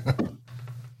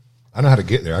 I know how to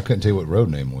get there. I couldn't tell you what road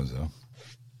name was, though.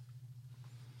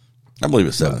 I believe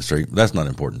it's 7th Street. That's not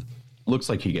important. Looks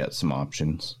like you got some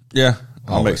options. Yeah,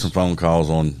 I'll make some phone calls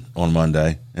on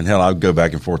Monday. And hell, I'll go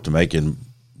back and forth to Macon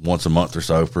once a month or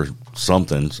so for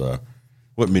something. So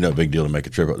wouldn't be no big deal to make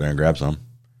a trip up there and grab some.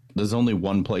 There's only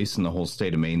one place in the whole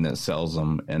state of Maine that sells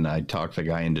them, and I talked the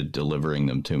guy into delivering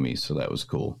them to me, so that was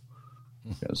cool.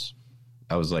 Because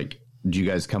I was like, do you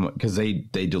guys come up? Because they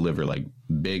deliver like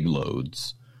big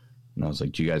loads. And I was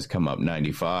like, do you guys come up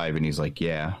 95? And he's like,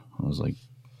 yeah. I was like,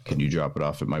 can you drop it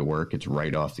off at my work? It's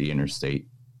right off the interstate.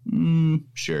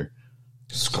 Sure.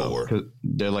 Score. So,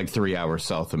 they're like 3 hours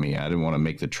south of me. I didn't want to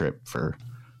make the trip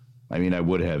I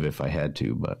would have if I had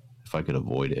to, but if I could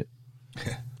avoid it.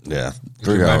 Yeah.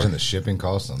 Can you imagine the shipping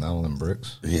costs on all them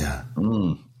bricks? Yeah.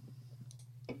 No,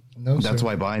 That's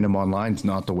why buying them online is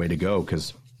not the way to go,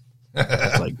 because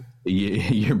it's like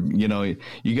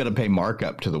you got to pay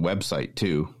markup to the website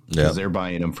too, because they're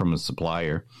buying them from a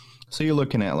supplier. So you're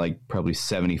looking at like probably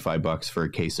 $75 for a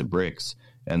case of bricks,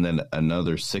 and then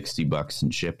another $60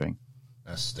 in shipping.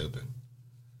 That's stupid.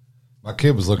 My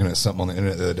kid was looking at something on the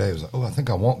internet the other day. He was like, "Oh, I think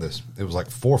I want this." It was like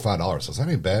 $4 or $5. I was like,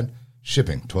 "That ain't bad."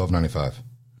 Shipping $12.95.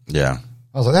 Yeah.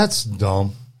 I was like, "That's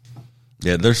dumb."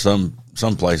 Yeah, there's some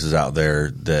places out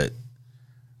there that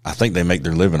I think they make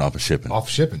their living off of shipping. Off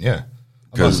shipping, yeah.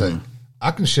 I'm about to say,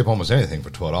 I can ship almost anything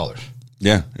for $12.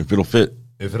 Yeah, if it'll fit.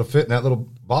 If it'll fit in that little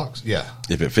box, yeah.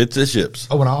 If it fits, it ships.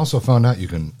 Oh, and I also found out you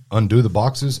can undo the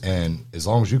boxes, and as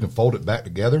long as you can fold it back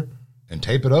together and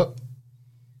tape it up,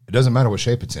 it doesn't matter what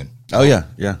shape it's in. Oh, yeah.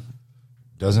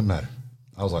 Doesn't matter.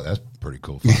 I was like, that's pretty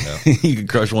cool. Find out. You can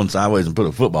crush one sideways and put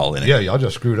a football in it. Yeah, y'all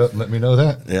just screwed up and let me know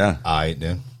that. Yeah. All right,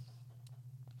 then.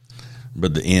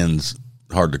 But the end's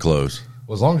hard to close.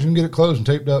 Well, as long as you can get it closed and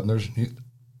taped up and it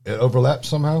overlaps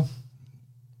somehow,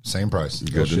 same price.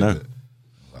 Good to know. It.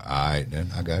 All right, then.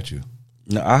 I got you.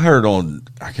 Now, I heard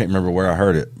I can't remember where I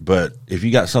heard it, but if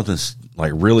you got something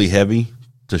like really heavy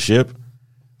to ship,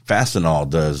 Fastenal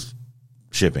does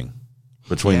shipping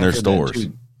between their stores.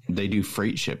 They do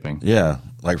freight shipping. Yeah,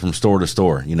 like from store to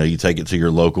store. You take it to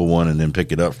your local one and then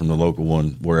pick it up from the local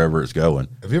one wherever it's going.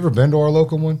 Have you ever been to our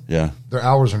local one? Yeah. Their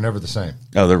hours are never the same.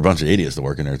 Oh, there are a bunch of idiots that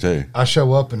work in there too. I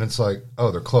show up and it's like,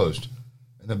 oh, they're closed.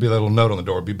 And there'll be a little note on the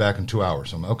door, be back in 2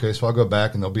 hours. I'm like, okay, so I'll go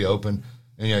back and they'll be open.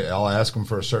 And I'll ask them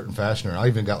for a certain fastener. I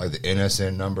even got like the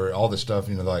NSN number, all this stuff.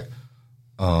 Like,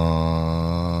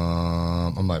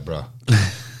 I'm like, bro,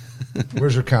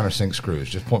 where's your countersink screws?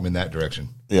 Just point me in that direction.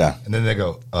 Yeah. And then they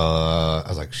go, I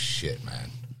was like, shit,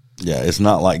 man. Yeah, it's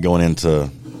not like going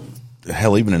into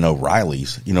hell, even in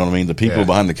O'Reilly's, you know what I mean? The people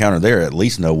behind the counter there at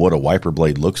least know what a wiper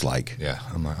blade looks like. Yeah.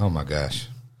 I'm like, oh my gosh.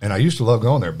 And I used to love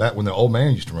going there back when the old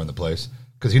man used to run the place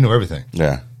because he knew everything.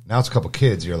 Yeah. Now it's a couple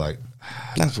kids. You're like,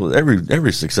 that's what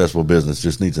every successful business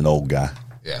just needs an old guy.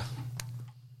 Yeah.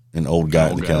 An old guy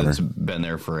at the counter. That's been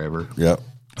there forever. Yep.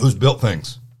 Who's built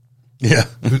things? Yeah.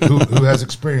 who has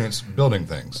experience building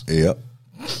things? Yep.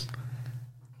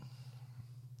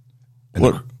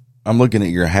 Look, I'm looking at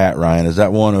your hat, Ryan. Is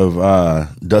that one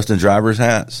of Dustin Driver's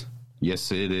hats?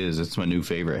 Yes, it is. It's my new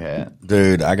favorite hat.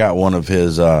 Dude, I got one of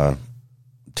his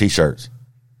T-shirts.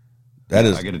 I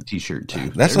got a T-shirt,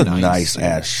 too. That's a nice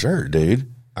ass shirt,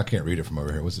 dude. I can't read it from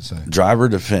over here. What's it say? Driver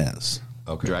Defense.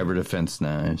 Okay. Driver Defense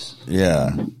knives.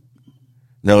 Yeah.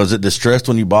 Now, is it distressed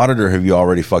when you bought it, or have you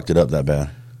already fucked it up that bad?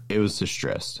 It was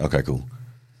distressed. Okay, cool.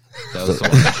 That was the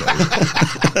one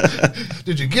that showed.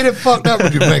 Did you get it fucked up or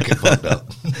did you make it fucked up?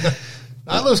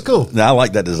 That looks cool. Now, I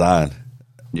like that design.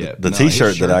 Yeah, the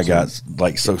T-shirt that I got,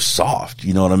 like, so soft.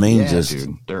 You know what I mean? Yeah, just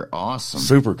dude, they're awesome.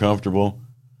 Super comfortable.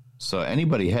 So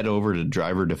anybody head over to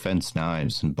Driver Defense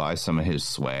Knives and buy some of his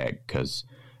swag, because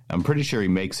I'm pretty sure he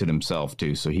makes it himself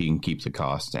too, so he can keep the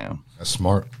cost down. That's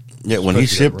smart. Yeah, when he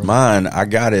shipped mine, I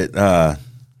got it.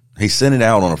 He sent it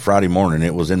out on a Friday morning.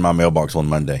 It was in my mailbox on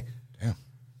Monday. Yeah.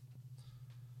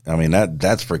 I mean,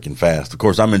 that's freaking fast. Of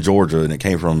course, I'm in Georgia, and it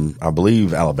came from, I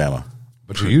believe, Alabama.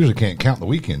 But you usually can't count the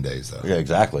weekend days, though. Yeah,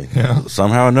 exactly. Yeah.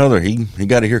 Somehow or another, he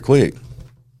got it here quick.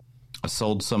 I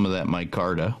sold some of that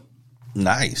micarta.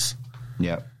 Nice.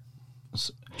 Yep.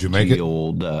 Did you make the it?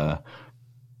 old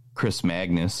Chris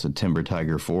Magnus at Timber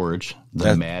Tiger Forge,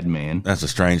 the madman. That's a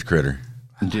strange critter.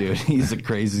 Dude, he's a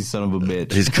crazy son of a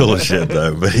bitch. He's cool as shit,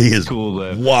 though, but he is cool,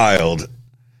 though. Wild.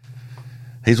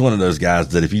 He's one of those guys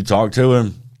that if you talk to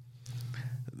him,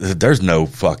 there's no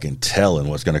fucking telling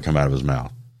what's going to come out of his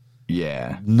mouth.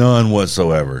 Yeah. None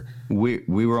whatsoever. We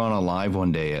were on a live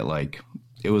one day at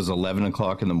it was 11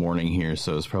 o'clock in the morning here,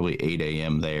 so it was probably 8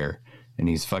 a.m. there, and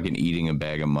he's fucking eating a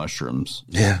bag of mushrooms.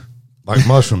 Yeah. Like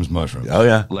mushrooms. Oh,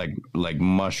 yeah. Like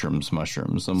mushrooms. I'm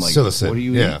like, Sillicid. What do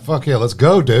you Yeah, eat? fuck yeah, let's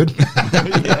go, dude.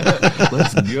 Yeah,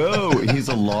 let's go. He's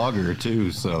a logger,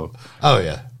 too, so. Oh,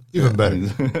 yeah. Even better.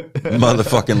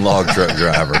 Motherfucking log truck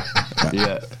driver.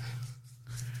 Yeah.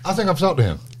 I think I've talked to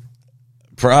him.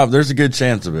 There's a good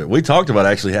chance of it. We talked about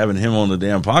actually having him on the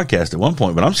damn podcast at one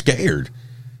point, but I'm scared.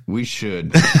 We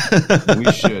should.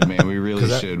 We should, man. We really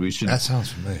should. We should. That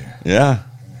sounds familiar. Yeah.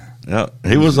 Yeah.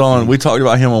 He was on, we talked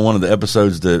about him on one of the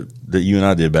episodes that you and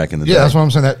I did back in the day. Yeah, that's what I'm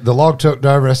saying. That the log truck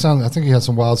driver, I think he had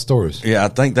some wild stories. Yeah, I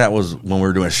think that was when we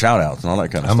were doing shout outs and all that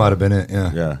kind of stuff. I might have been it,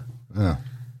 yeah. Yeah. Yeah.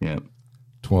 Yeah.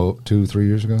 2-3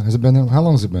 years ago. Has it been that? How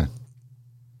long has it been?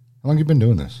 How long have you been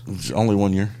doing this? It's only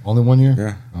 1 year. Only 1 year?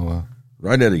 Yeah. Oh, wow.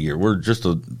 Right at a year. We're just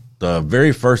the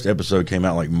very first episode came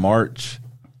out like March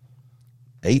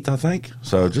 8th, I think.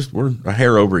 So we're a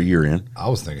hair over a year in. I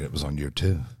was thinking it was on year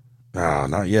 2. Ah,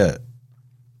 not yet.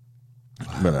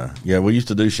 But yeah, we used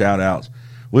to do shout outs.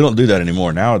 We don't do that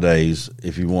anymore. Nowadays,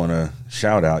 if you want to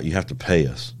shout out, you have to pay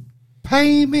us.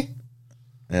 Pay me.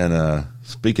 And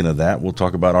speaking of that, we'll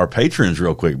talk about our patrons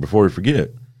real quick before we forget.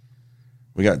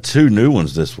 We got 2 new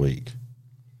ones this week.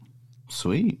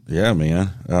 Sweet. Yeah,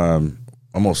 man. I'm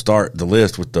going to start the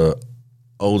list with the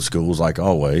old schools like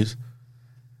always.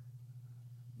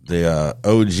 The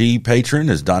OG patron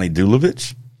is Donnie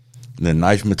Dulovich. And then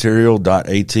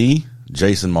knifematerial.at,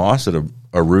 Jason Moss at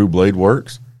Aru Blade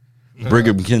Works.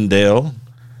 Brigham Kendall,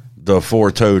 the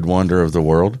four-toed wonder of the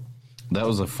world. That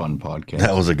was a fun podcast.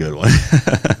 That was a good one.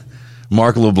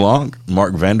 Mark LeBlanc,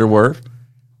 Mark Vanderwerf,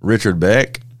 Richard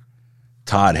Beck,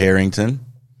 Todd Harrington,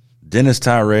 Dennis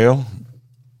Tyrell,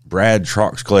 Brad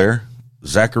Troxclair,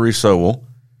 Zachary Sowell,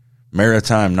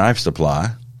 Maritime Knife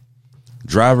Supply,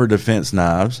 Driver Defense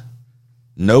Knives,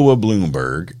 Noah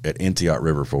Bloomberg at Antioch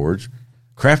River Forge,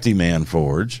 Crafty Man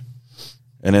Forge,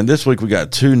 and then this week we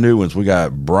got 2 new ones. We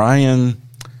got Brian,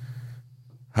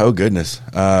 oh goodness,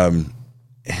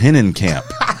 Hennenkamp,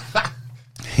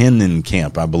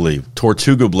 I believe,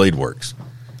 Tortuga Blade Works,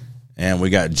 and we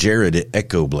got Jared at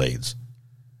Echo Blades.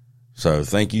 So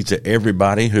thank you to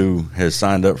everybody who has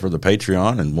signed up for the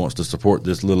Patreon and wants to support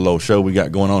this little old show we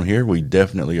got going on here. We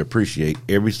definitely appreciate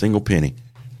every single penny.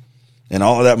 And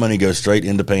all of that money goes straight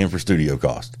into paying for studio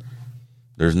cost.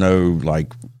 There's no,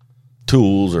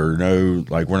 tools or no,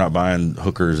 we're not buying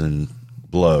hookers and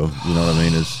blow. You know what I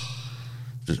mean? It's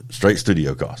just straight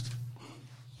studio cost.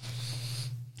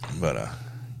 But,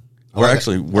 we're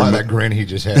that grin he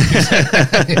just had.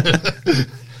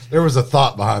 There was a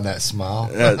thought behind that smile.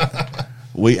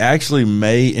 We actually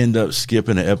may end up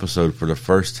skipping an episode for the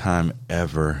first time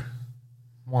ever.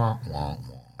 Wah, wah,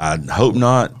 wah. I hope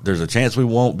not. There's a chance we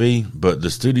won't be, but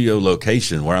the studio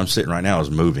location where I'm sitting right now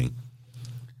is moving.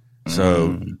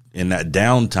 So in that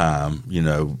downtime, you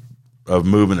know, of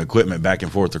moving equipment back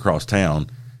and forth across town,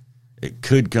 it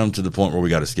could come to the point where we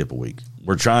got to skip a week.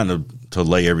 We're trying to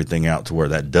lay everything out to where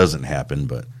that doesn't happen,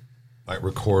 but like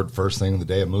record first thing the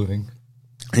day of moving.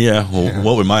 Yeah, well,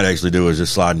 what we might actually do is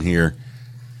just slide in here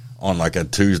on like a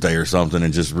Tuesday or something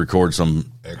and just record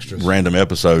some Extras. Random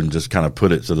episode and just kind of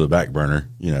put it to the back burner,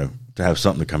 you know, to have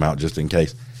something to come out just in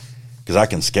case. Because I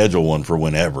can schedule one for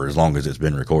whenever as long as it's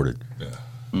been recorded. Yeah.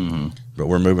 Mm-hmm. But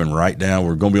we're moving right down.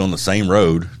 We're going to be on the same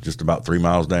road, just about 4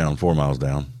 miles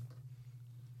down,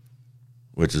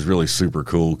 which is really super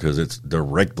cool because it's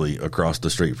directly across the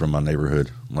street from my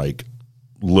neighborhood, like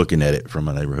looking at it from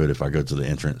my neighborhood if I go to the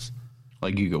entrance.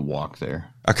 Like you could walk there.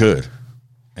 I could.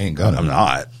 Ain't gonna. I'm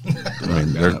not. I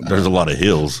mean, there's a lot of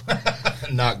hills.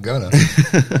 Not gonna.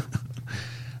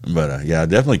 But, yeah, I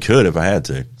definitely could if I had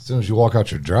to. As soon as you walk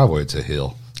out your driveway, it's a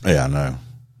hill. Yeah, I know.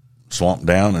 Swamp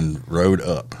down and road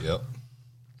up. Yep.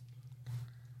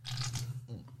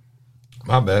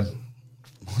 My bad.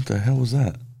 What the hell was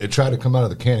that? It tried to come out of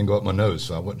the can and go up my nose,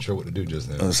 so I wasn't sure what to do just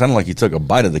then. It sounded like you took a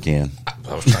bite of the can.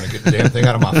 I was trying to get the damn thing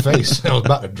out of my face. I was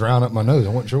about to drown up my nose. I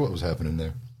wasn't sure what was happening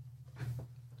there.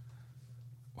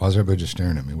 Why is everybody just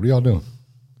staring at me? What are y'all doing?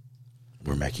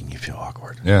 We're making you feel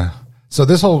awkward. Yeah. So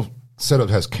this whole setup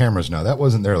has cameras now. That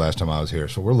wasn't there last time I was here,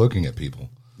 so we're looking at people.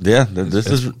 Yeah, this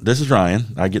is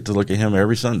Ryan. I get to look at him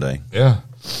every Sunday. Yeah.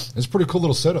 It's a pretty cool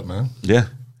little setup, man. Yeah.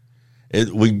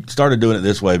 We started doing it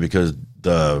this way because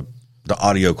the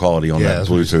audio quality on that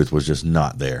Bluetooth was just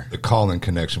not there. The call-in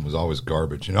connection was always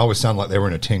garbage. And it always sounded like they were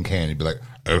in a tin can. You'd be like,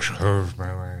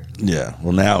 yeah.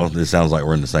 Well, now it sounds like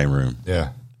we're in the same room. yeah.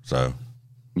 So.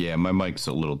 Yeah, my mic's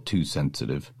a little too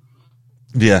sensitive.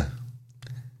 Yeah.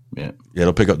 Yeah. Yeah,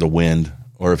 it'll pick up the wind.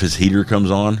 Or if his heater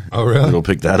comes on, oh, really? It'll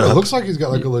pick that up. It looks like he's got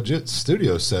like a legit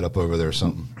studio set up over there or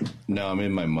something. No, I'm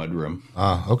in my mudroom.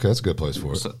 Okay, that's a good place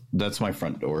for it. So that's my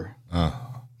front door.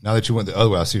 Now that you went the other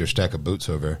way, I see your stack of boots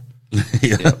over there.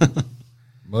 Yeah.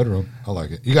 Mudroom. I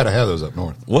like it. You got to have those up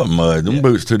north. What mud? Them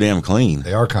boots too damn clean.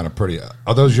 They are kind of pretty.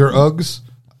 Are those your Uggs?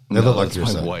 They No, look like that's your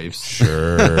my set. wife's.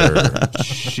 Sure.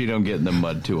 She don't get in the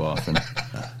mud too often.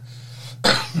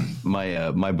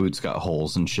 My boots got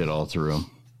holes and shit all through them.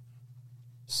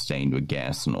 Stained with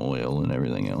gas and oil and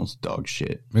everything else. Dog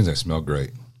shit. Means they smell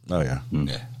great. Oh, yeah.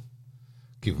 Yeah.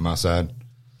 Keep them outside.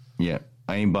 Yeah.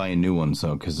 I ain't buying new ones,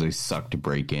 though, because they suck to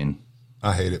break in.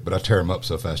 I hate it, but I tear them up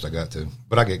so fast I got to.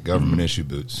 But I get government issue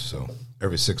boots, so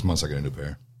every 6 months I get a new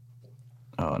pair.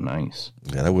 Oh, nice.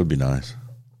 Yeah, that would be nice.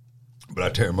 But I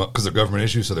tear them up because they're government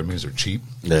issue, so that means they're cheap.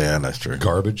 Yeah, that's true.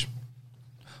 Garbage.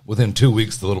 Within 2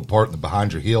 weeks, the little part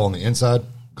behind your heel on the inside,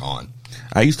 gone.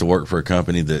 I used to work for a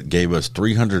company that gave us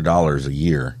 $300 a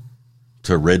year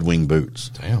to Red Wing boots.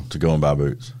 Damn. To go and buy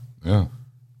boots. Yeah.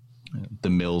 The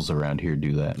mills around here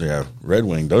do that. Yeah, Red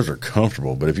Wing, those are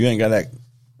comfortable. But if you ain't got that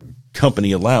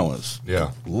company allowance,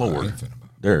 Yeah. Lord,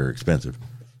 they're expensive.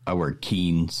 I wear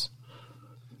Keens.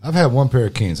 I've had one pair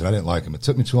of Keens, and I didn't like them. It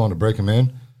took me too long to break them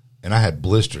in, and I had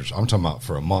blisters. I'm talking about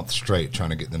for a month straight trying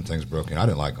to get them things broken. I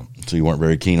didn't like them. So you weren't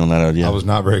very keen on that idea? I was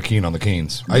not very keen on the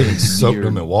Keens. I even soaked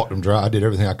them and walked them dry. I did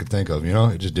everything I could think of. You know,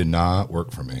 it just did not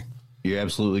work for me. You're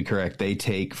absolutely correct. They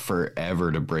take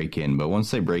forever to break in, but once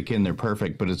they break in, they're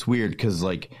perfect. But it's weird because,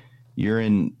 like, you're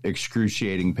in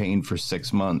excruciating pain for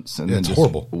 6 months, and then It's just,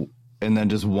 horrible. And then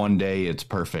just one day, it's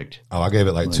perfect. Oh, I gave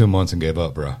it like 2 months and gave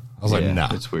up, bro. I was like, nah.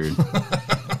 It's weird.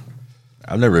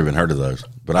 I've never even heard of those,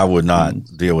 but I would not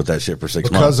deal with that shit for 6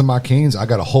 months. Because of my Keens, I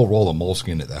got a whole roll of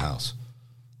moleskin at the house.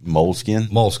 Moleskin?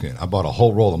 Moleskin. I bought a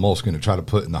whole roll of moleskin to try to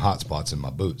put in the hot spots in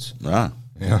my boots. Ah.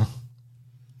 Yeah.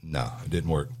 No, it didn't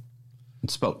work.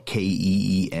 It's spelled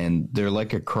Keen. They're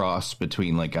like a cross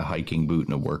between like a hiking boot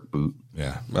and a work boot.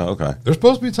 Yeah. Oh, okay. They're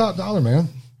supposed to be top dollar, man.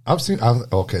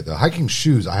 The hiking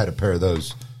shoes, I had a pair of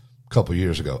those a couple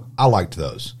years ago. I liked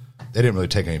those. They didn't really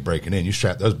take any breaking in. You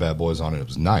strapped those bad boys on and it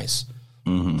was nice.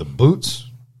 Mm-hmm. The boots,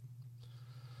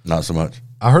 not so much.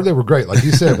 I heard they were great. Like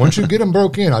you said, once you get them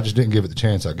broke in, I just didn't give it the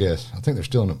chance, I guess. I think they're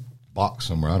still in a box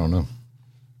somewhere. I don't know.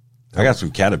 I got some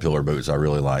Caterpillar boots I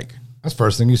really like. That's the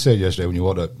first thing you said yesterday when you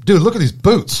walked up. Dude, look at these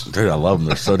boots. Dude, I love them.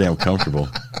 They're so damn comfortable.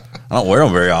 I don't wear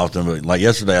them very often, but like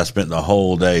yesterday I spent the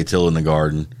whole day tilling the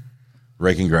garden,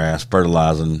 raking grass,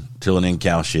 fertilizing, tilling in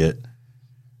cow shit,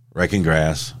 raking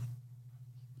grass,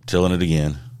 tilling it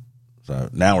again. So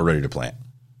now we're ready to plant.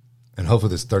 And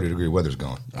hopefully this 30-degree weather's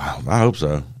gone. Oh, I hope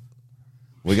so.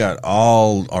 We got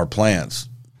all our plants.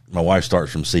 My wife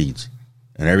starts from seeds,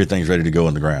 and everything's ready to go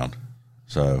in the ground.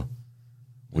 So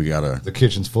we got to. The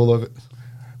kitchen's full of it.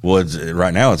 Well,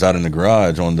 right now it's out in the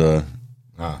garage on the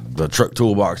truck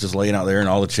toolbox is laying out there, and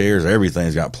all the chairs,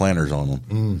 everything's got planters on them.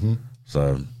 Mm-hmm.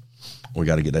 So we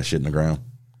got to get that shit in the ground.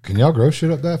 Can y'all grow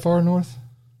shit up that far north?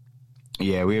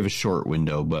 Yeah, we have a short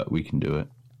window, but we can do it.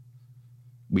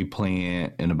 We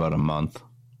plant in about a month.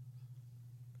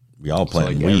 We all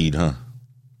planting weed, huh?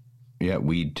 Yeah,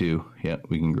 weed too. Yeah,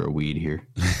 we can grow weed here.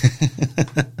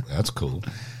 That's cool.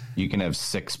 You can have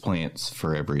 6 plants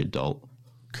for every adult.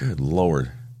 Good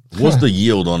Lord. What's the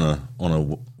yield on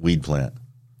a weed plant?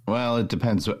 Well, it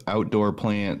depends. Outdoor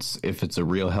plants, if it's a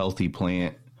real healthy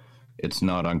plant, it's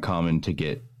not uncommon to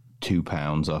get 2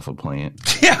 pounds off a plant.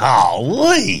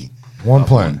 Golly. One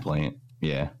plant. One plant,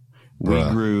 yeah. We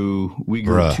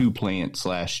grew 2 plants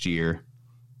last year,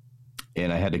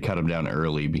 and I had to cut them down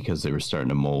early because they were starting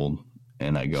to mold,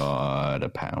 and I got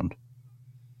 1 pound.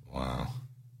 Wow.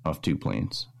 Off 2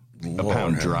 plants. A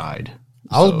pound dried.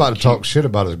 I was about to talk shit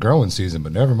about his growing season,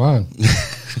 but never mind.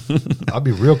 I'll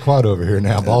be real quiet over here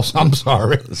now, boss. I'm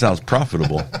sorry. It sounds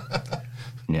profitable.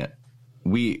 Yeah.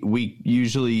 We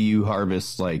usually you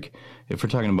harvest, like, if we're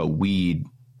talking about weed,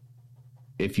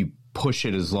 if you push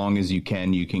it as long as you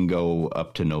can go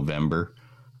up to November,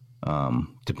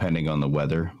 depending on the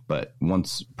weather. But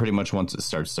once it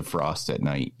starts to frost at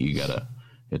night,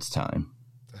 it's time.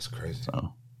 That's crazy.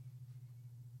 So.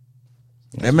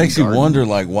 That makes you wonder,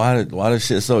 like, why this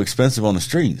shit so expensive on the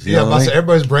streets? You know what I mean?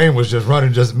 Everybody's brain was just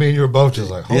running. Just me and you were both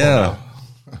just like, hold on.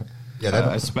 Yeah,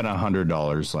 I spent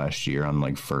 $100 last year on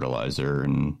like fertilizer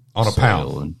and on a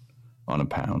pound. And on a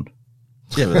pound.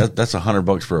 Yeah, but that's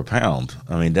 $100 for a pound.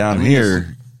 I mean, down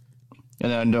here.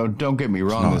 And don't get me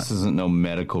wrong. This isn't no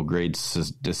medical grade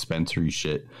dispensary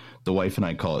shit. The wife and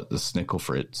I call it the Snickle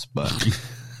Fritz, but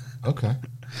okay.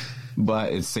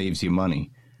 But it saves you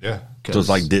money. Yeah. So it's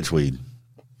like ditchweed.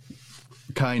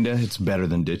 Kinda. It's better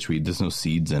than ditchweed. There's no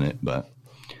seeds in it, but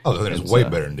then it's way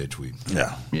better than ditchweed.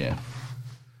 Yeah. Yeah.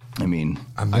 I mean,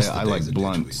 I like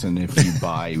blunts, and if you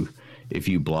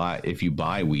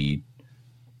buy weed,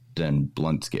 then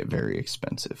blunts get very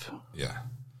expensive. Yeah.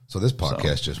 So this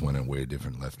podcast just went in a way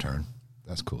different left turn.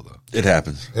 That's cool though. It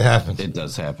happens. It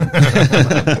does happen.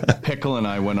 Pickle and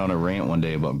I went on a rant one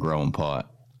day about growing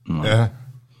pot. Yeah.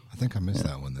 I think I missed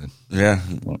that one then. Yeah.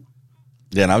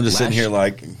 Yeah, and I'm just sitting here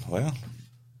like, well,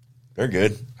 they're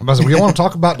good. We want to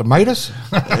talk about tomatoes?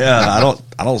 Yeah,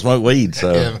 I don't smoke weed,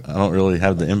 so I don't really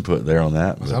have the input there on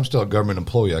that. I'm still a government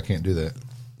employee. I can't do that.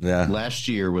 Yeah. Last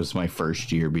year was my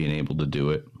first year being able to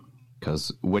do it,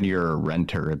 because when you're a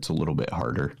renter, it's a little bit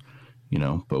harder,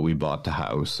 but we bought the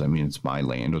house. I mean, it's my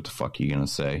land. What the fuck are you going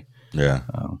to say? Yeah.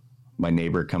 My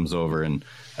neighbor comes over, and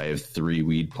I have 3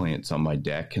 weed plants on my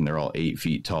deck, and they're all 8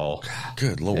 feet tall.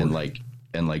 Good Lord.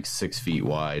 And like 6 feet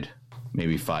wide,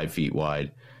 maybe 5 feet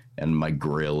wide. And my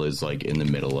grill is like in the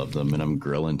middle of them, and I'm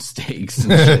grilling steaks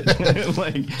and shit.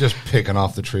 Like, just picking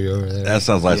off the tree over there. That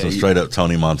sounds like some straight up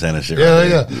Tony Montana shit.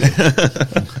 Yeah,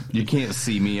 right You can't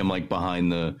see me. I'm like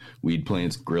behind the weed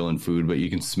plants grilling food, but you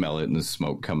can smell it and the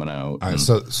smoke coming out. All right,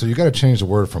 so you got to change the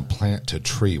word from plant to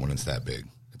tree when it's that big.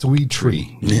 It's a weed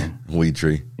tree. Yeah, weed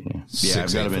tree. Yeah,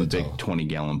 I've got them in big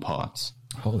 20-gallon pots.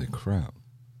 Holy crap.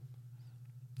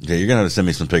 Yeah, you're going to have to send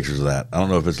me some pictures of that. I don't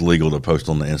know if it's legal to post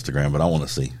on the Instagram, but I want to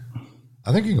see.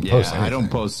 I think you can post anything. I don't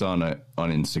post on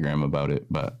Instagram about it,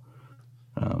 but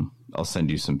I'll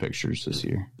send you some pictures this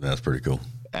year. That's pretty cool.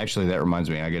 Actually, that reminds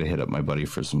me, I got to hit up my buddy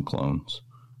for some clones.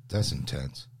 That's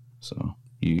intense. So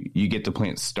you get the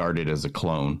plant started as a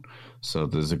clone. So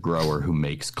there's a grower who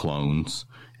makes clones,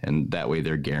 and that way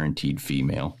they're guaranteed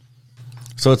female.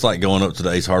 So it's like going up to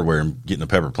the Ace Hardware and getting a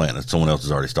pepper plant that someone else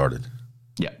has already started.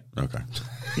 Yeah. Okay.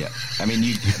 Yeah, I mean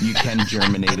you can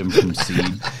germinate them from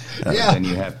seed. Then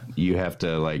you have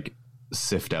to like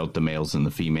sift out the males and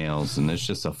the females, and it's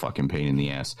just a fucking pain in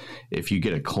the ass. If you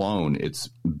get a clone, it's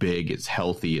big, it's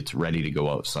healthy, it's ready to go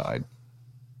outside.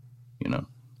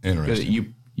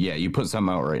 Interesting. You put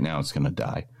something out right now, it's gonna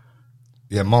die.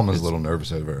 Yeah, Mama's a little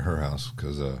nervous over at her house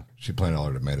because she planted all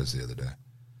her tomatoes the other day.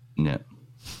 Yeah.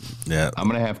 Yeah. I'm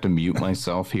gonna have to mute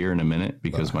myself here in a minute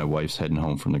because my wife's heading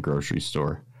home from the grocery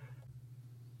store.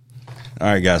 All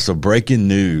right, guys. So breaking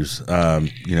news.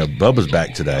 Bubba's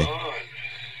back today.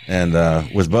 And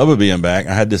with Bubba being back,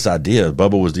 I had this idea.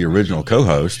 Bubba was the original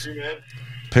co-host.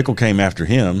 Pickle came after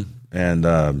him. And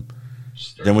then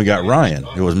we got Ryan.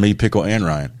 It was me, Pickle, and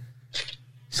Ryan.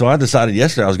 So I decided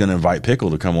yesterday I was going to invite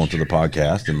Pickle to come onto the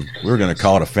podcast. And we were going to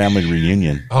call it a family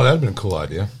reunion. Oh, that would have been a cool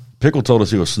idea. Pickle told us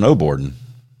he was snowboarding.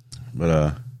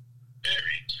 But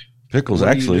Pickle's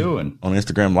actually on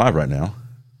Instagram Live right now.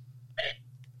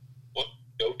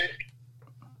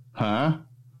 Huh?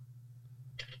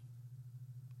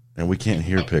 And we can't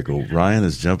hear Pickle. Ryan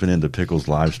is jumping into Pickle's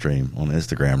live stream on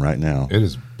Instagram right now. It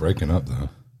is breaking up, though.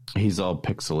 He's all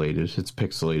pixelated. It's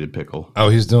pixelated Pickle. Oh,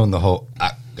 he's doing the whole,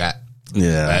 I got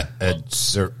Yeah.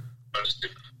 sir.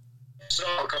 So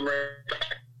I'll come right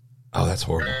back. Oh, that's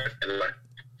horrible.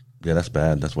 Yeah, that's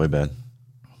bad. That's way bad.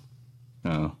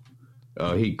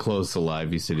 Oh, he closed the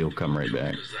live. He said he'll come right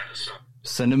back.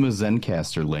 Send him a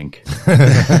Zencaster link.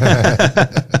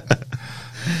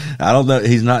 I don't know.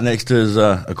 He's not next to his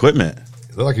equipment.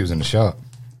 It looked like he was in the shop.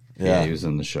 Yeah, he was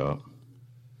in the shop.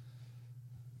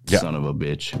 Yeah. Son of a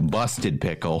bitch. Busted,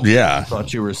 Pickle. Yeah.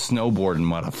 Thought you were snowboarding,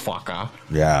 motherfucker.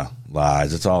 Yeah,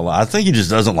 lies. It's all lies. I think he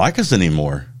just doesn't like us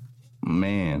anymore.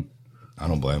 Man, I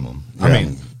don't blame him. Yeah. I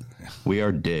mean, we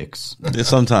are dicks.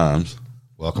 Sometimes.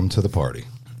 welcome to the party.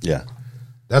 Yeah.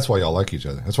 That's why y'all like each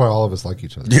other. That's why all of us like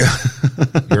each other. Yeah.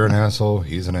 You're an asshole.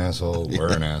 He's an asshole.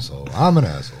 We're an asshole. I'm an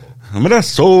asshole. I'm an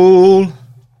asshole.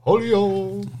 Holy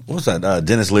old. What's that?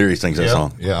 Dennis Leary sings that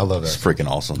song. Yeah, I love It's that. freaking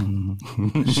awesome.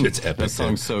 Shit's epic. That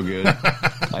song's so good.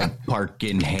 I park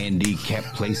in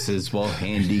handicapped places while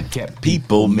handicapped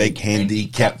People make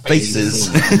handicap faces.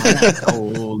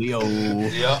 Holy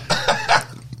old. Yeah.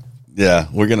 Yeah,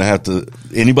 we're going to have to.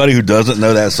 Anybody who doesn't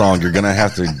know that song, you're going to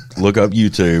have to look up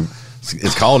YouTube.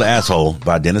 It's called Asshole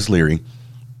by Dennis Leary.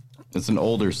 It's an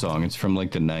older song. It's from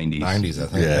like the 90s. 90s, I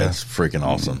think. Yeah, it's freaking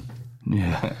awesome.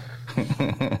 Yeah.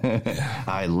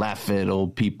 I laugh at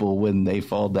old people when they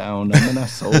fall down. I'm an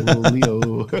asshole.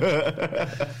 Leo.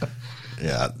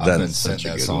 Yeah, I've been that's sent such a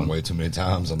that good song one. way too many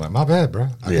times. I'm like, my bad, bro.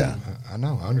 Yeah. I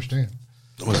know. I understand.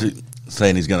 was he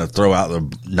saying he's going to throw out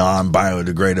the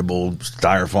non-biodegradable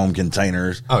styrofoam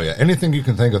containers, Oh, yeah. Anything you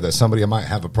can think of that somebody might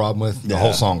have a problem with, the Yeah.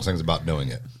 whole song sings about doing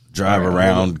it. drive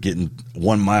around getting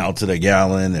 1 mile to the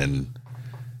gallon, and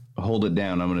Hold it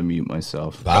down. I'm going to mute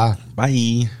myself. Bye.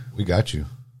 bye. We got you.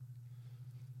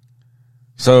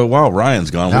 So while Ryan's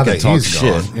gone, Now we can that talk he's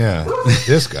shit. gone, yeah,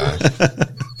 this guy,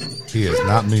 he is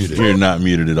not muted. You're not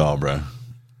muted at all, bro.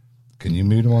 Can you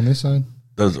mute him on this side?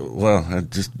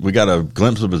 We got a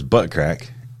glimpse of his butt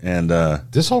crack, and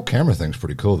This whole camera thing's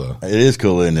pretty cool, though. it is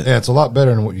cool, isn't it? Yeah, it's a lot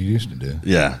better than what you used to do.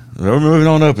 Yeah. We're moving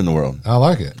on up in the world. I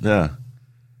like it. Yeah.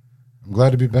 I'm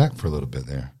glad to be back for a little bit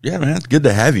there. Yeah, man. It's good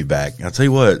to have you back. I'll tell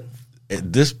you what,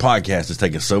 this podcast has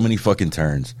taken so many fucking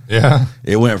turns. Yeah.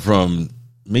 It went from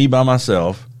me by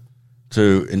myself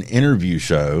to an interview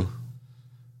show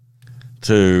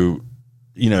to,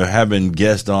 having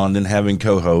guests on, then having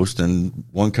co-host, and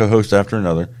one co-host after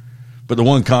another. But the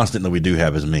one constant that we do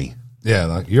have is me. Yeah,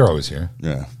 like you're always here.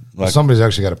 Yeah. Well, somebody's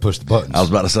actually got to push the buttons. I was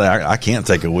about to say, I can't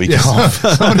take a week Yeah, off.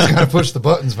 somebody's got to push the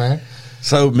buttons, man.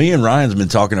 So me and Ryan's been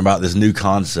talking about this new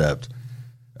concept.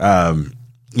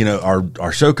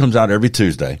 Our show comes out every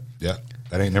Tuesday. Yeah,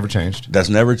 that ain't never changed. That's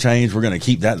never changed. We're going to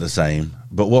keep that the same.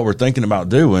 But what we're thinking about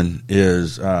doing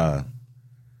is, like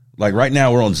right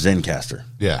now we're on Zencaster.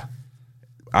 Yeah.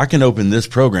 I can open this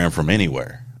program from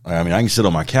anywhere. I mean, I can sit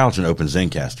on my couch and open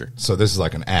Zencaster. So this is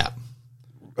like an app,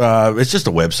 It's just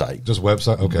a website. just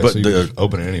website. Okay, But so you the- can just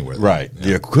open it anywhere. then. Right. Yeah.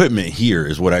 The equipment here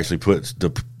is what actually puts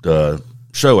the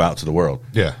show out to the world.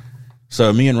 Yeah.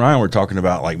 So me and Ryan were talking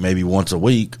about like maybe once a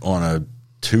week on a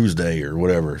Tuesday or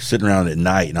whatever, sitting around at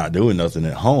night, not doing nothing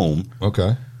at home.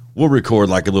 Okay. We'll record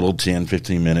like a little 10,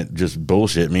 15 minute just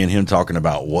bullshit. Me and him talking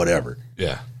about whatever.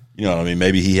 Yeah. You know what I mean?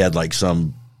 Maybe he had like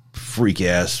some freak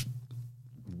ass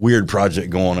weird project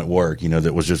going at work,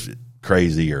 that was just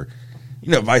crazy, or,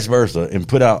 vice versa, and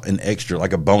put out an extra,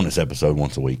 like a bonus episode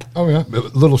once a week. Oh yeah, a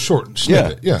little short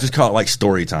snippet. Yeah. Just call it like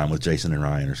story time with Jason and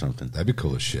Ryan or something. That'd be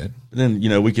cool as shit. And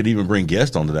then, we could even bring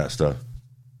guests onto that stuff.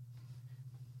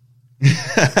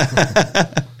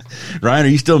 Ryan, are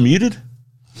you still muted?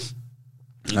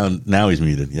 Now he's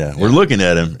muted. Yeah. We're looking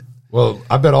at him. Well,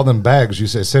 I bet all them bags you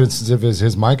said sensitive as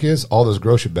his mic is, all those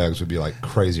grocery bags would be like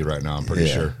crazy right now. I'm pretty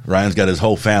sure. Ryan's got his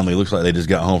whole family. Looks like they just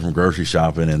got home from grocery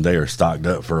shopping and they are stocked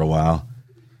up for a while.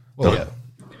 Well,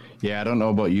 Yeah, I don't know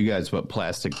about you guys, but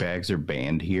plastic bags are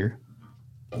banned here.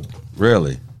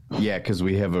 Really? Yeah, because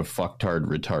we have a fucktard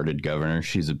retarded governor.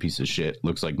 She's a piece of shit.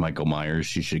 Looks like Michael Myers.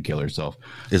 She should kill herself.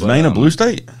 Is Maine a blue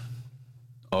state?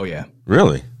 Oh, yeah.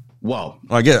 Really? Well,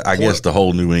 I guess the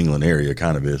whole New England area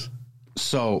kind of is.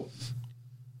 so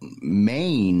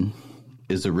Maine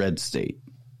is a red state.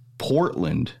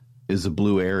 Portland is a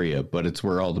blue area, but it's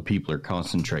where all the people are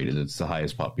concentrated. It's the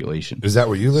highest population. is that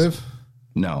where you live?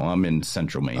 No, I'm in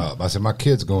central Maine. I said my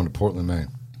kid's going to Portland, Maine,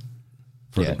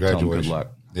 for Yeah, the tell him good graduation. luck.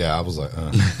 Yeah, I was like,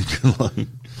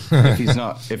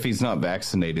 If he's not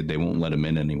vaccinated, they won't let him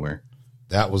in anywhere.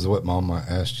 that was what Mama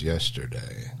asked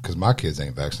yesterday because my kids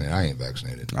ain't vaccinated. I ain't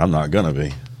vaccinated. I'm not going to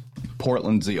be.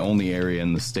 Portland's the only area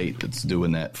in the state that's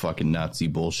doing that fucking Nazi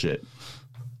bullshit.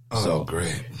 Oh, So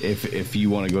great. If you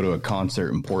want to go to a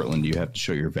concert in Portland, you have to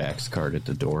show your Vax card at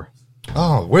the door.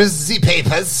 Oh, where's the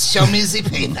papers? Show me the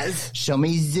papers. Show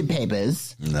me the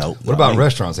papers. No. What about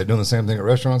restaurants? They doing the same thing at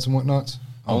restaurants and whatnots?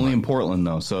 Only in Portland,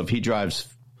 though. So if he drives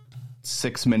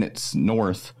 6 minutes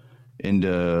north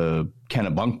into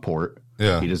Kennebunkport,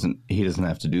 he doesn't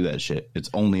have to do that shit. It's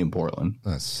only in Portland.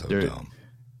 That's so dumb.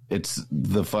 It's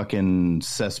the fucking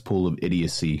cesspool of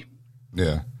idiocy.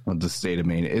 Yeah. Of the state of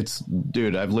Maine.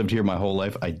 Dude, I've lived here my whole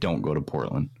life. I don't go to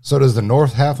Portland. So does the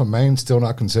north half of Maine still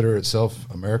not consider itself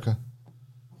America?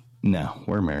 No,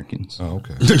 we're Americans. Oh,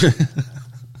 okay.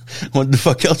 What the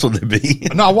fuck else would they be?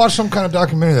 No, I watched some kind of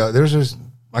documentary that there's just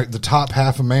like the top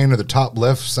half of Maine or the top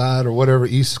left side or whatever,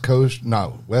 East Coast,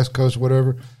 West Coast,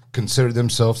 whatever, considered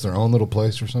themselves their own little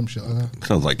place or some shit like that.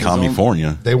 Sounds like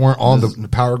California. They weren't on the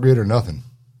power grid or nothing.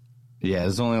 Yeah,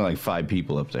 there's only like 5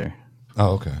 people up there.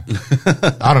 Oh, okay.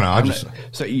 I don't know.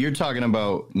 So you're talking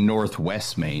about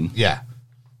Northwest Maine. Yeah.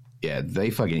 Yeah, they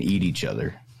fucking eat each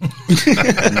other.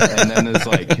 and then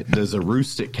there's a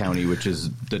Aroostook County, which is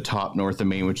the top north of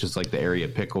Maine, which is like the area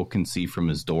Pickle can see from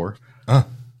his door. And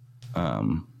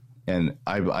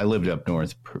I lived up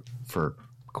north for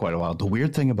quite a while. The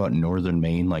weird thing about northern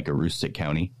Maine, like Aroostook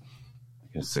County, I'm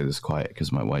gonna say this quiet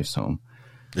because my wife's home.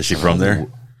 Is she from there?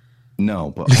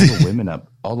 No, but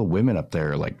all the women up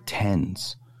there are like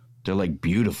 10s. They're like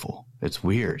beautiful. It's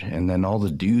weird. And then all the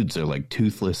dudes are like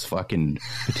toothless fucking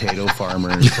potato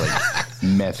farmers, like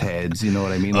meth heads. You know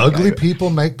what I mean? Like Ugly people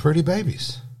make pretty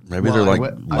babies. Maybe they're like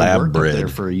lab bred. Up there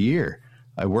for a year.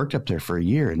 I worked up there for a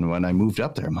year, and when I moved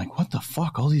up there, I'm like, what the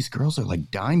fuck? All these girls are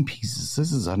like dime pieces.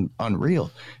 This is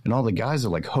unreal. And all the guys are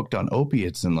like hooked on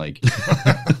opiates and like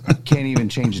can't even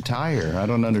change a tire. I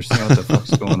don't understand what the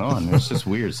fuck's going on. It's just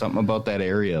weird. Something about that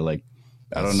area, like,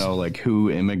 I don't know, like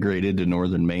who immigrated to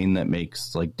northern Maine that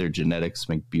makes like their genetics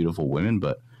make beautiful women,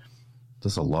 but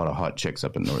there's a lot of hot chicks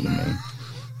up in northern Maine.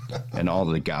 And all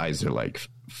the guys are like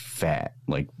fat,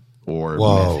 like, or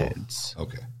meth heads.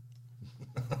 Okay.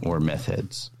 Or meth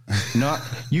heads. Not,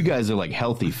 you guys are like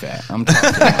healthy fat. I'm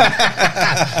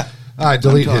talking. All right,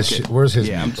 delete his shit. Where's his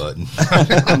mute button?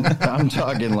 I'm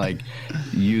talking like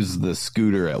use the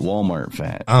scooter at Walmart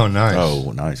fat. Oh, nice.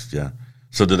 Oh, nice. Yeah.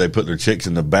 So do they put their chicks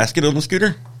in the basket on the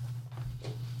scooter?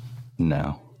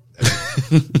 No.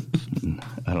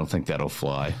 I don't think that'll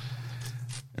fly.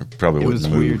 Probably it was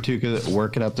move. weird too because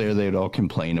working up there, they'd all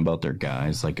complain about their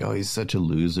guys, like, "Oh, he's such a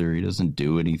loser. He doesn't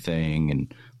do anything."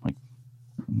 And I'm like,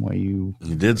 why you?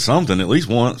 You did something at least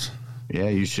once. Yeah,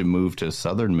 you should move to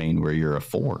southern Maine where you're a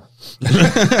 4.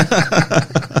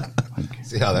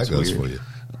 See how that goes for you.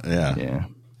 Yeah, yeah.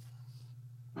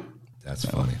 That's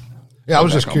funny. Yeah, I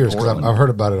was just curious because I've heard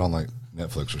about it on like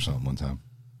Netflix or something one time.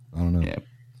 I don't know. Yeah,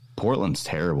 Portland's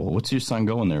terrible. What's your son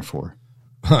going there for?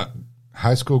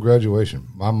 High school graduation.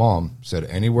 My mom said,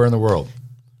 anywhere in the world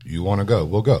you want to go,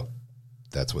 we'll go.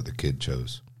 That's what the kid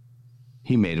chose.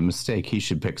 He made a mistake. He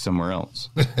should pick somewhere else.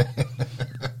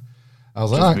 I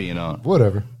was like,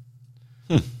 whatever.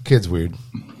 Kid's weird.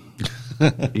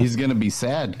 He's going to be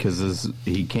sad because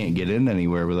he can't get in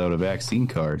anywhere without a vaccine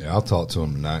card. Yeah, I'll talk to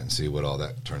him tonight and see what all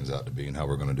that turns out to be and how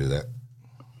we're going to do that.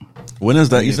 When is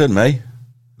that? You said May?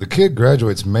 The kid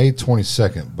graduates May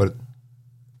 22nd, but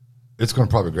it's going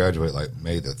to probably graduate like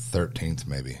May the 13th,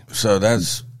 maybe. So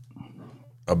that's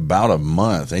about a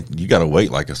month. You got to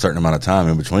wait like a certain amount of time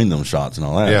in between them shots and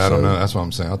all that. Yeah, I don't know. That's what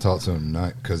I'm saying. I'll talk to him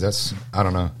tonight because I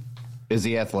don't know. Is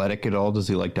he athletic at all? Does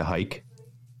he like to hike?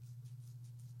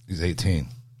 He's 18.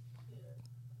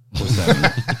 What's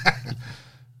that mean?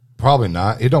 Probably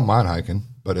not. He don't mind hiking,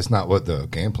 but it's not what the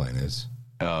game plan is.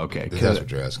 Oh, okay. If that's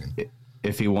what you're asking.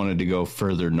 If he wanted to go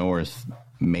further north,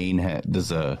 Maine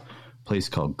there's a place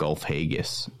called Gulf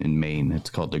Haggis in Maine. It's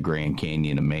called the Grand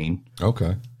Canyon of Maine.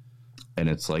 Okay. And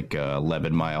it's like a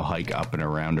 11-mile hike up and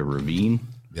around a ravine.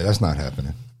 Yeah, that's not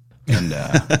happening. And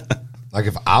like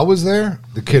if I was there,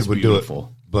 the kids would beautiful. Do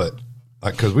it. But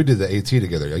like because we did the AT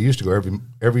together, I used to go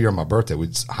every year on my birthday.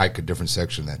 We'd hike a different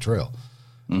section of that trail,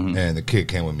 and the kid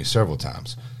came with me several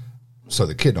times. So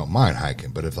the kid don't mind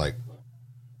hiking, but if like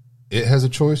it has a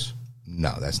choice,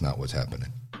 no, that's not what's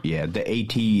happening. Yeah, the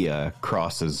AT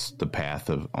crosses the path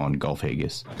on Gulf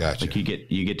Haggis. Gotcha. Like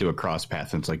you get to a cross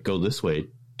path, and it's like go this way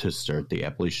to start the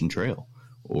Appalachian Trail,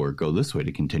 or go this way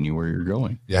to continue where you're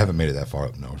going. Yeah, I haven't made it that far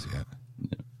up north yet.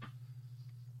 Yeah.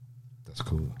 That's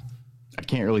cool. I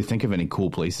can't really think of any cool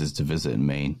places to visit in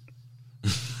Maine.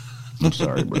 I'm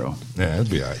sorry, bro. Yeah, it'd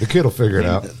be all right. The kid will figure it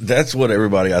out. That's what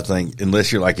everybody, I think,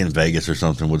 unless you're like in Vegas or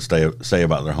something, would say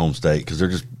about their home state because they're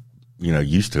just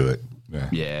used to it.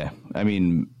 Yeah. I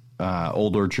mean,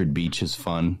 Old Orchard Beach is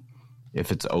fun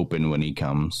if it's open when he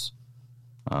comes.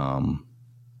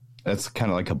 That's kind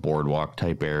of like a boardwalk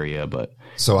type area, but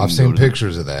So I've seen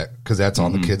pictures of that because that's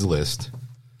on the kids' list.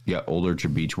 Yeah, Old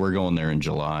Orchard Beach. We're going there in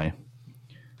July.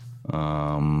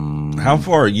 How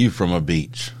far are you from a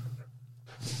beach?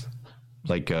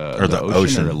 Like Or the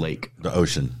ocean or a lake? The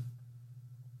ocean.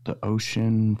 The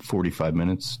ocean, 45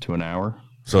 minutes to an hour.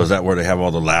 So is that where they have all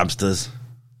the lobsters?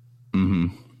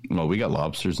 Well, we got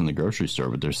lobsters in the grocery store,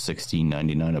 but they're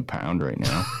 $16.99 a pound right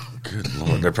now. Good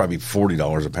Lord. They're probably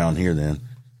 $40 a pound here then.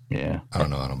 Yeah. I don't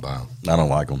know. I don't buy them. I don't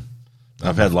like them.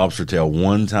 I've had lobster tail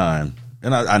one time,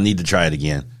 and I need to try it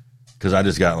again because I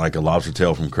just got like a lobster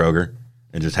tail from Kroger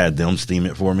and just had them steam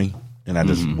it for me, and I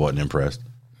just wasn't impressed.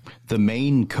 The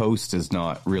Maine coast is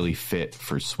not really fit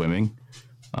for swimming.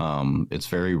 It's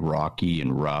very rocky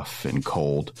and rough and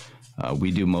cold.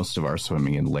 We do most of our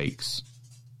swimming in lakes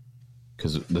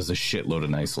because there's a shitload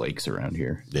of nice lakes around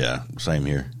here. Yeah, same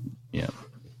here. Yeah.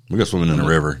 We go swimming in the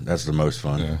river. That's the most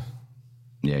fun. Yeah.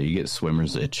 Yeah, you get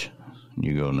swimmer's itch.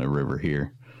 You go in the river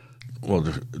here. Well,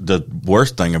 the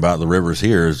worst thing about the rivers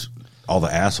here is all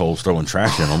the assholes throwing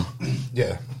trash in them.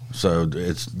 Yeah. So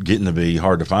it's getting to be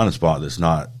hard to find a spot that's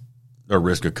not a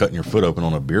risk of cutting your foot open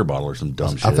on a beer bottle or some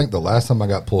dumb shit. I think the last time I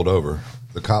got pulled over,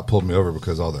 the cop pulled me over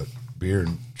because all the beer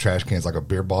and trash cans, like a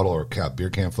beer bottle or a beer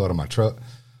can float on my truck,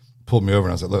 pulled me over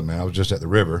and I said, look, man, I was just at the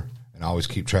river and I always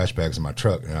keep trash bags in my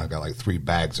truck. And I got like 3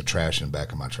 bags of trash in the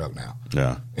back of my truck now.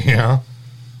 Yeah. You know?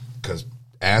 Because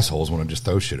assholes want to just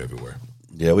throw shit everywhere.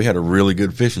 Yeah, we had a really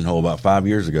good fishing hole about 5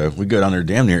 years ago. We go down there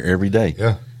damn near every day.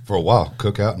 Yeah. For a while.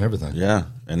 Cookout and everything. Yeah.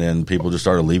 And then people just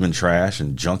started leaving trash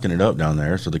and junking it up down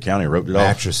there. So the county roped it off.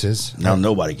 Mattresses. Now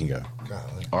nobody can go.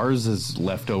 Golly. Ours is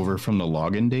left over from the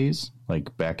logging days,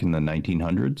 like back in the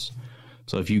 1900s.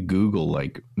 So if you Google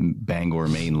like Bangor,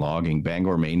 Maine logging,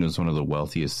 Bangor, Maine was one of the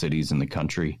wealthiest cities in the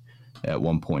country at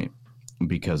one point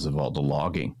because of all the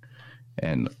logging.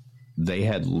 And they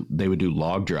would do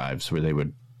log drives where they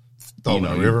would Throw them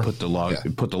in the river? put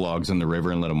the logs in the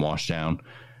river and let them wash down.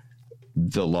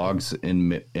 The logs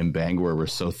in Bangor were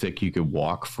so thick you could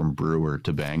walk from Brewer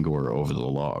to Bangor over the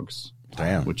logs.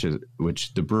 Damn. Which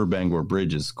the Brewer Bangor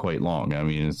Bridge is quite long. I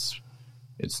mean,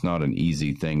 it's not an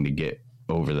easy thing to get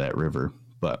over that river,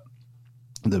 but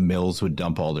the mills would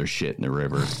dump all their shit in the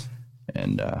river,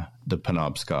 and the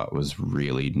Penobscot was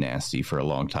really nasty for a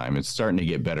long time. It's starting to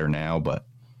get better now, but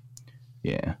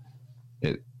yeah,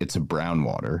 it's a brown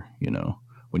water. You know,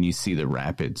 when you see the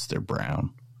rapids, they're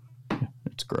brown.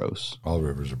 It's gross. All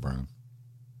rivers are brown.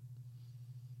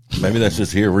 Maybe that's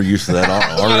just here. We're used to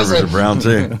that. Our rivers are brown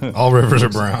too. All rivers are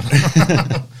brown.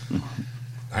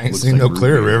 I ain't seen like no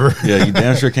clear river. Yeah, you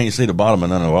damn sure can't see the bottom of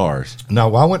none of ours. No,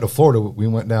 when I went to Florida, we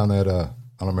went down that, I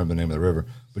don't remember the name of the river,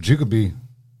 but you could be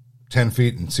 10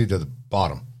 feet and see to the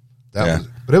bottom. But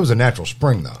it was a natural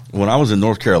spring, though. When I was in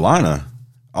North Carolina,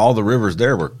 all the rivers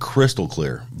there were crystal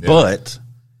clear. Yeah. But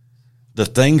the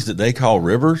things that they call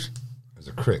rivers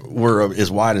a creek were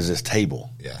as wide as this table.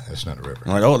 Yeah, that's not a river.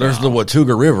 I'm like, oh, there's the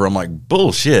Watauga River. I'm like,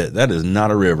 bullshit. That is not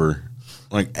a river.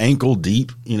 Like ankle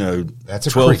deep, that's a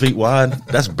 12 creek. feet wide.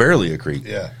 That's barely a creek.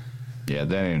 Yeah. Yeah,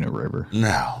 that ain't a river.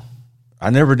 No. I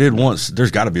never did once.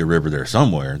 There's got to be a river there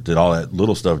somewhere that all that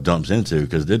little stuff dumps into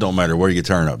because it don't matter where you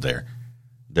turn up there.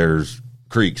 There's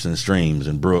creeks and streams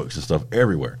and brooks and stuff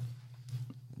everywhere.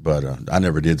 But I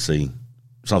never did see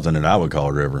something that I would call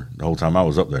a river the whole time I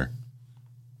was up there.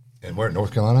 And we're in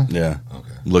North Carolina? Yeah.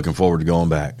 Okay. Looking forward to going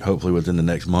back, hopefully within the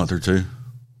next month or two.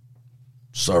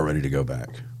 So ready to go back.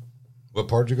 What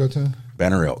part did you go to?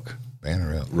 Banner Elk.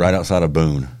 Banner Elk. Right outside of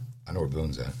Boone. I know where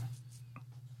Boone's at.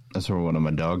 That's where one of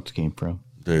my dogs came from.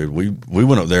 Dude, we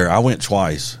went up there. I went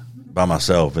twice by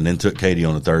myself and then took Katie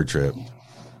on the third trip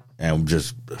and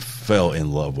just fell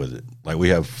in love with it. Like, we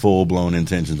have full-blown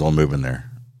intentions on moving there.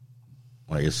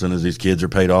 Like, as soon as these kids are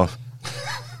paid off,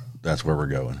 that's where we're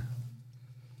going.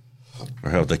 Or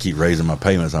hell, if they keep raising my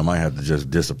payments, I might have to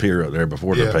just disappear up there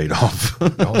before they're paid off.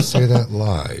 Don't say that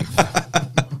live.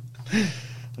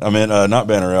 I mean, not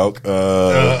Banner Elk.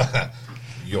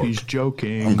 He's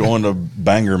joking. I'm going to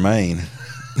Bangor, Maine.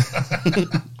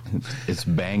 It's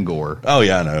Bangor. Oh,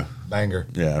 yeah, I know. Banger.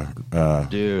 Yeah.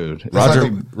 Dude.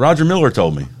 Roger Miller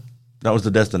told me that was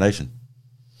the destination.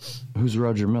 Who's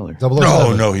Roger Miller? 007.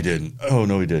 Oh, no, he didn't. Oh,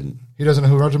 no, he didn't. He doesn't know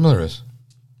who Roger Miller is.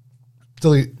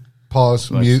 Delete,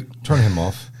 pause, mute, turn him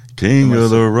off. King of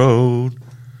the road.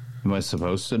 Am I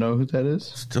supposed to know who that is?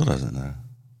 Still doesn't know.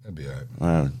 That'd be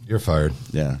all right. You're fired.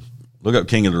 Yeah. Look up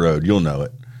King of the Road. You'll know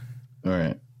it. All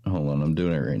right. Hold on. I'm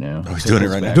doing it right now. Oh, he's doing it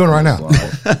right now? Doing it right now. Doing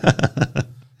it right now.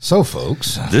 So,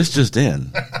 folks. This just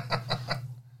in.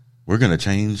 We're going to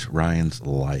change Ryan's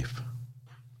life.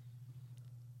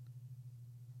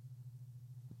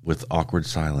 With awkward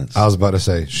silence. I was about to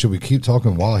say, should we keep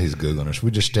talking while he's Googling, or should we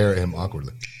just stare at him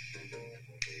awkwardly?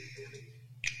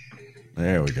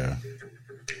 There we go.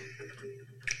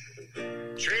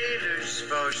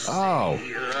 Oh,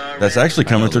 That's actually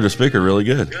coming through the speaker really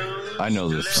good. I know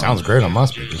this song. Sounds great on my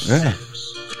speakers. Yeah. No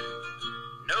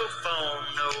phone,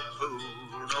 no food,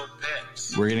 no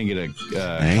pets. We're gonna get a Ain't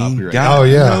copyright. got Oh,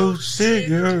 yeah. no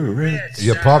cigarettes.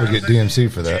 You'll probably get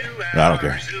DMC for that. I don't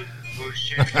care.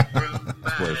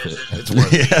 Worth it. It's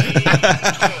worth it.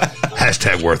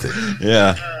 Hashtag worth it.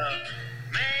 Yeah.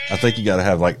 I think you got to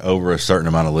have like over a certain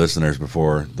amount of listeners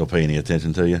before they'll pay any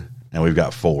attention to you. And we've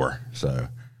got 4. So,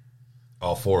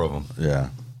 All 4 of them. yeah.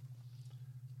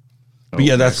 But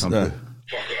yeah, that's Fuck us, right?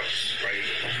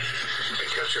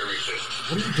 Discuss everything.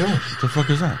 What are you doing? what the fuck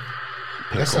is that?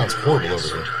 That sounds horrible over here.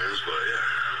 Sometimes, but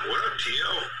yeah. What up,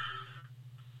 Tio?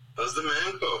 How's the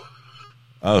man go?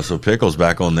 Oh, so Pickle's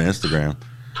back on the Instagram.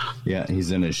 Yeah,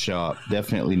 he's in his shop.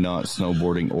 Definitely not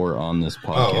snowboarding or on this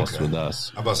podcast with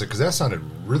us. I'm about to say, because that sounded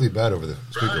really bad over the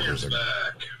speaker for a Ryan's second.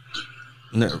 back.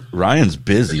 No, Ryan's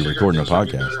busy recording a Things will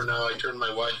be podcast. better now. I turned my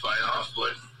Wi-Fi off,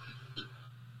 but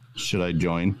Should I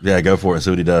join? Yeah, go for it.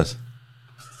 See what he does.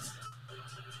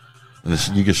 And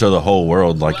you can show the whole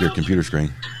world like your computer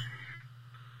screen.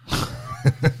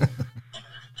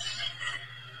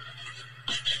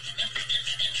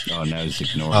 Oh, now he's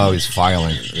ignoring. Oh, he's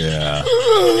filing. Yeah.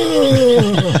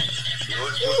 you know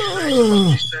what's really nice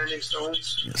about these standing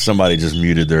stones? Somebody just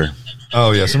muted their.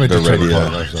 Oh, yeah. Somebody The just turned the radio.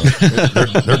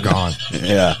 podcast off. They're gone.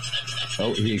 Yeah.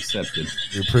 Oh, he accepted.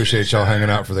 We appreciate y'all hanging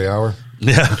out for the hour.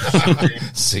 Yeah.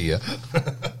 See ya.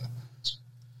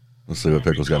 Let's see what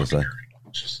Pickle's got to say.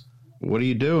 What are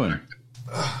you doing?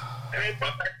 Hey,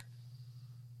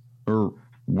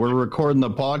 We're recording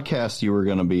the podcast you were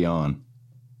going to be on.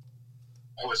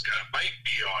 I was gonna might be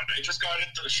on. I just got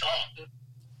into the shop.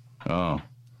 Oh,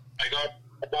 I got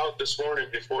out this morning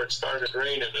before it started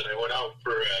raining, and I went out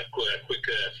for a quick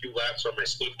few laps on my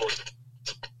skateboard.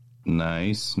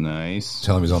 nice.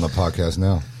 Tell him he's on the podcast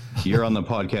now. You're on the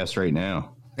podcast right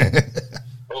now.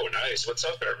 Oh, nice. What's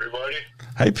up, everybody?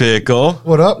 Hey, Pickle.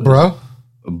 What up, bro?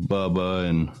 Bubba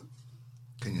and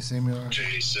Can you see me?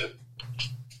 Jason.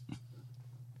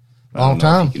 I Long don't know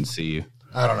if time. he can see you.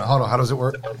 I don't know. Hold on. How does it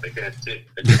work? I don't think that's it.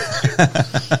 I didn't see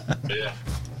it. Yeah.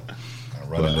 I'll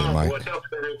run into the mic. What's up,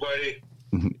 everybody?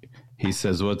 He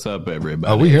says, "What's up,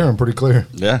 everybody?" Oh, we hear him pretty clear.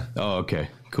 Yeah. Oh, okay,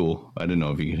 cool. I didn't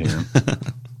know if you could hear him.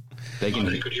 They can.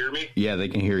 You could hear me? Yeah, they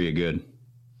can hear you good.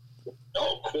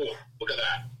 Oh, cool. Look at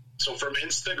that. So from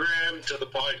Instagram to the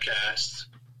podcast,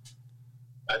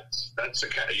 that's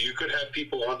you could have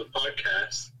people on the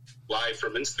podcast live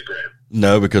from Instagram.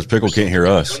 No, because Pickle can't hear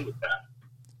us. Done with that.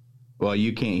 Well,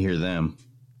 you can't hear them.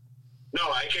 No,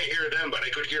 I can't hear them, but I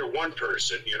could hear one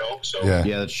person, you know? So Yeah.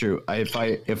 Yeah, that's true.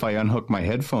 If I unhook my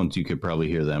headphones, you could probably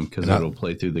hear them because And I- it'll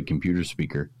play through the computer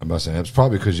speaker. I'm about to say, it's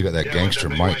probably because you got that yeah, gangster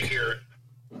but then they mic. might hear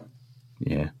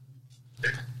Yeah,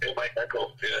 it might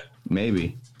echo. Yeah.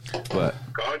 maybe. But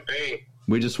God dang.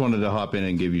 we just wanted to hop in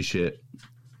and give you shit.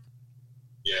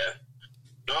 Yeah.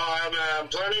 No, I'm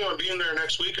planning on being there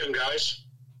next weekend, guys.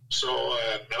 So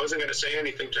I wasn't going to say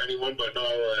anything to anyone, but no,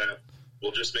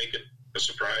 we'll just make it a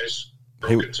surprise.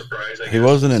 Broken surprise, I He guess.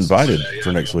 wasn't invited Yeah,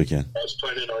 for next weekend. I was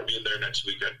planning on being there next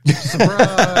weekend.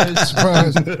 Surprise!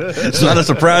 Surprise! It's not a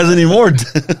surprise anymore.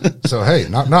 So, hey,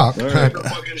 knock, knock.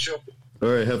 Fucking show. All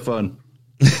right, have fun.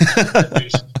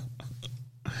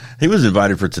 He was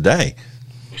invited for today.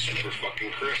 Super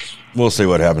fucking Chris. We'll see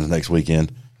what happens next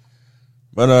weekend.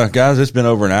 But, guys, it's been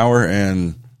over an hour,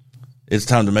 and it's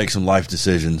time to make some life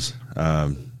decisions.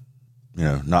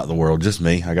 Not the world, just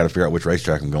me. I got to figure out which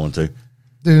racetrack I'm going to.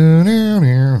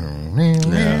 Yeah.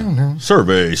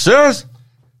 Survey says.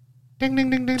 Ding, ding,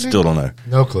 ding, ding, ding. Still don't know.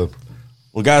 No clue.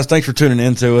 Well, guys, thanks for tuning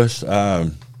in to us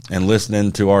and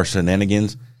listening to our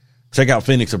shenanigans. Check out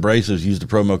Phoenix Abrasives. Use the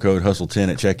promo code HUSTLE10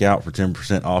 at checkout for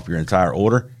 10% off your entire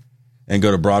order. And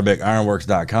go to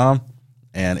BroadbeckIronworks.com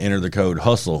and enter the code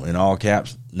HUSTLE in all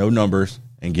caps, no numbers,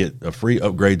 and get a free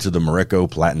upgrade to the Morocco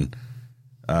Platin.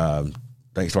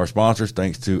 Thanks to our sponsors.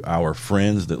 Thanks to our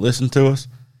friends that listen to us.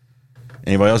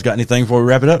 Anybody else got anything before we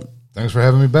wrap it up? Thanks for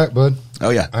having me back, bud.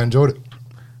 Oh, yeah. I enjoyed it.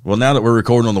 Well, now that we're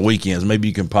recording on the weekends, maybe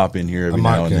you can pop in here every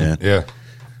now and then. Yeah.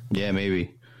 Yeah,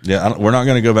 maybe. Yeah, we're not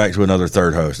going to go back to another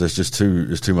third host. That's just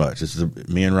it's too much.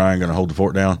 Me and Ryan going to hold the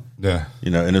fort down. Yeah.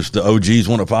 And if the OGs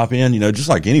want to pop in, just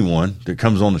like anyone that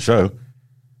comes on the show,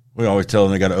 we always tell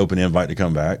them they got an open invite to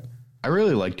come back. I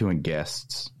really like doing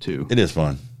guests too. It is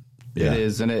fun. It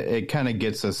is, and it kind of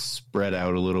gets us spread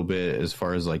out a little bit as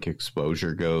far as like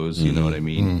exposure goes. You know what I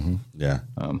mean? Yeah.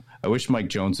 I wish Mike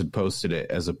Jones had posted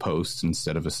it as a post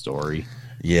instead of a story.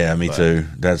 Yeah, me too.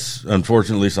 That's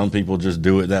unfortunately some people just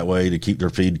do it that way to keep their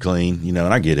feed clean, and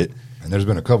I get it. And there's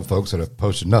been a couple folks that have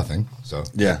posted nothing, so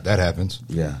that happens.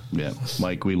 Yeah. Yeah.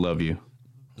 Mike, we love you.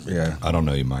 Yeah. I don't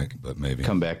know you, Mike, but maybe.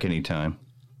 Come back anytime.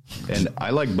 And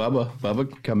I like Bubba.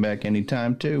 Bubba can come back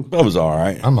anytime too. Bubba's all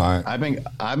right. I'm all right.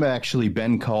 I've actually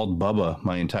been called Bubba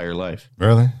my entire life.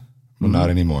 Really? Well, not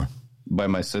anymore. By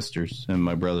my sisters and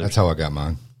my brothers. That's how I got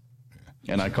mine.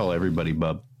 And I call everybody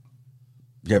Bub.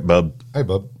 Yeah, Bub. Hey,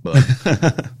 Bub. Bub.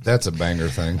 That's a banger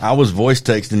thing. I was voice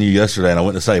texting you yesterday, and I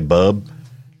went to say Bub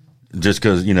just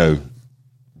because,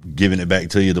 giving it back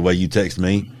to you the way you text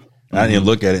me. I didn't even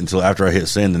look at it until after I hit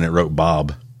send, and it wrote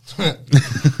Bob.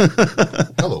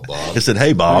 Hello, Bob. It said,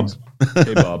 "Hey, Bob."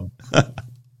 Hey, Bob.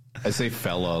 I say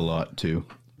fella a lot, too.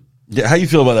 Yeah, how you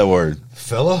feel about that word?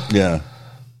 Fella? Yeah.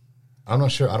 I'm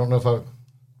not sure. I don't know if I...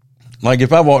 Like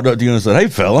if I walked up to you and said, "Hey,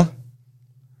 fella."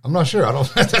 I'm not sure. I don't.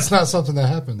 That's not something that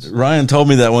happens. Ryan told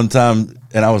me that one time,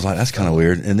 and I was like, "That's kind of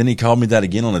weird." And then he called me that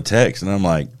again on a text, and I'm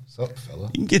like, What's up, fella?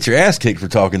 "You can get your ass kicked for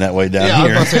talking that way down Yeah,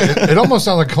 here." I was about to say, it almost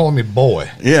sounds like calling me boy.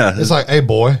 Yeah, It's like, hey,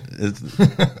 boy.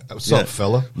 What's Yeah. up,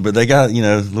 fella? But they got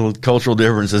little cultural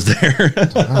differences there.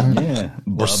 Yeah.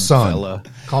 Or Bub, son. fella.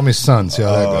 Call me son. See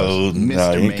how that goes. Oh, no,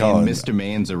 Mr. you ain't Man. calling. Mr.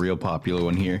 Man's a real popular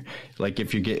one here. Like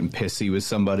if you're getting pissy with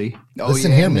somebody. Oh,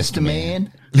 Listen yeah, here, Mr. Mr. Man.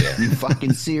 Man. You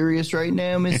fucking serious right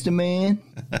now, Mr. Man?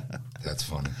 That's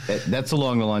funny. That's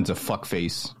along the lines of fuck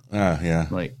face. Yeah,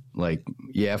 Like,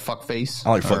 yeah, fuck face. I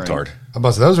like All fucktard. I'm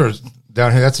about to say, those are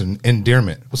down here. That's an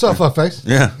endearment. What's up, fuckface?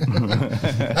 Yeah,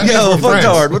 yo, we're friends.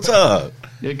 fucktard, what's up?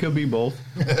 It could be both.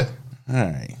 All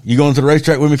right, you going to the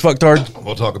racetrack with me, fucktard?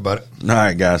 We'll talk about it. All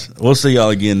right, guys, we'll see y'all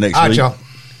again next All right, week. y'all.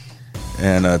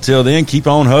 And till then, keep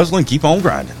on hustling, keep on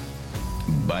grinding.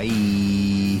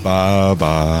 Bye. Bye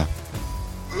bye.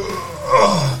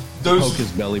 Poke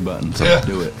his belly button. Yeah.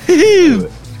 Do it. Do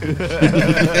it.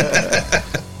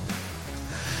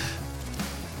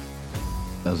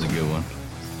 That was a good one.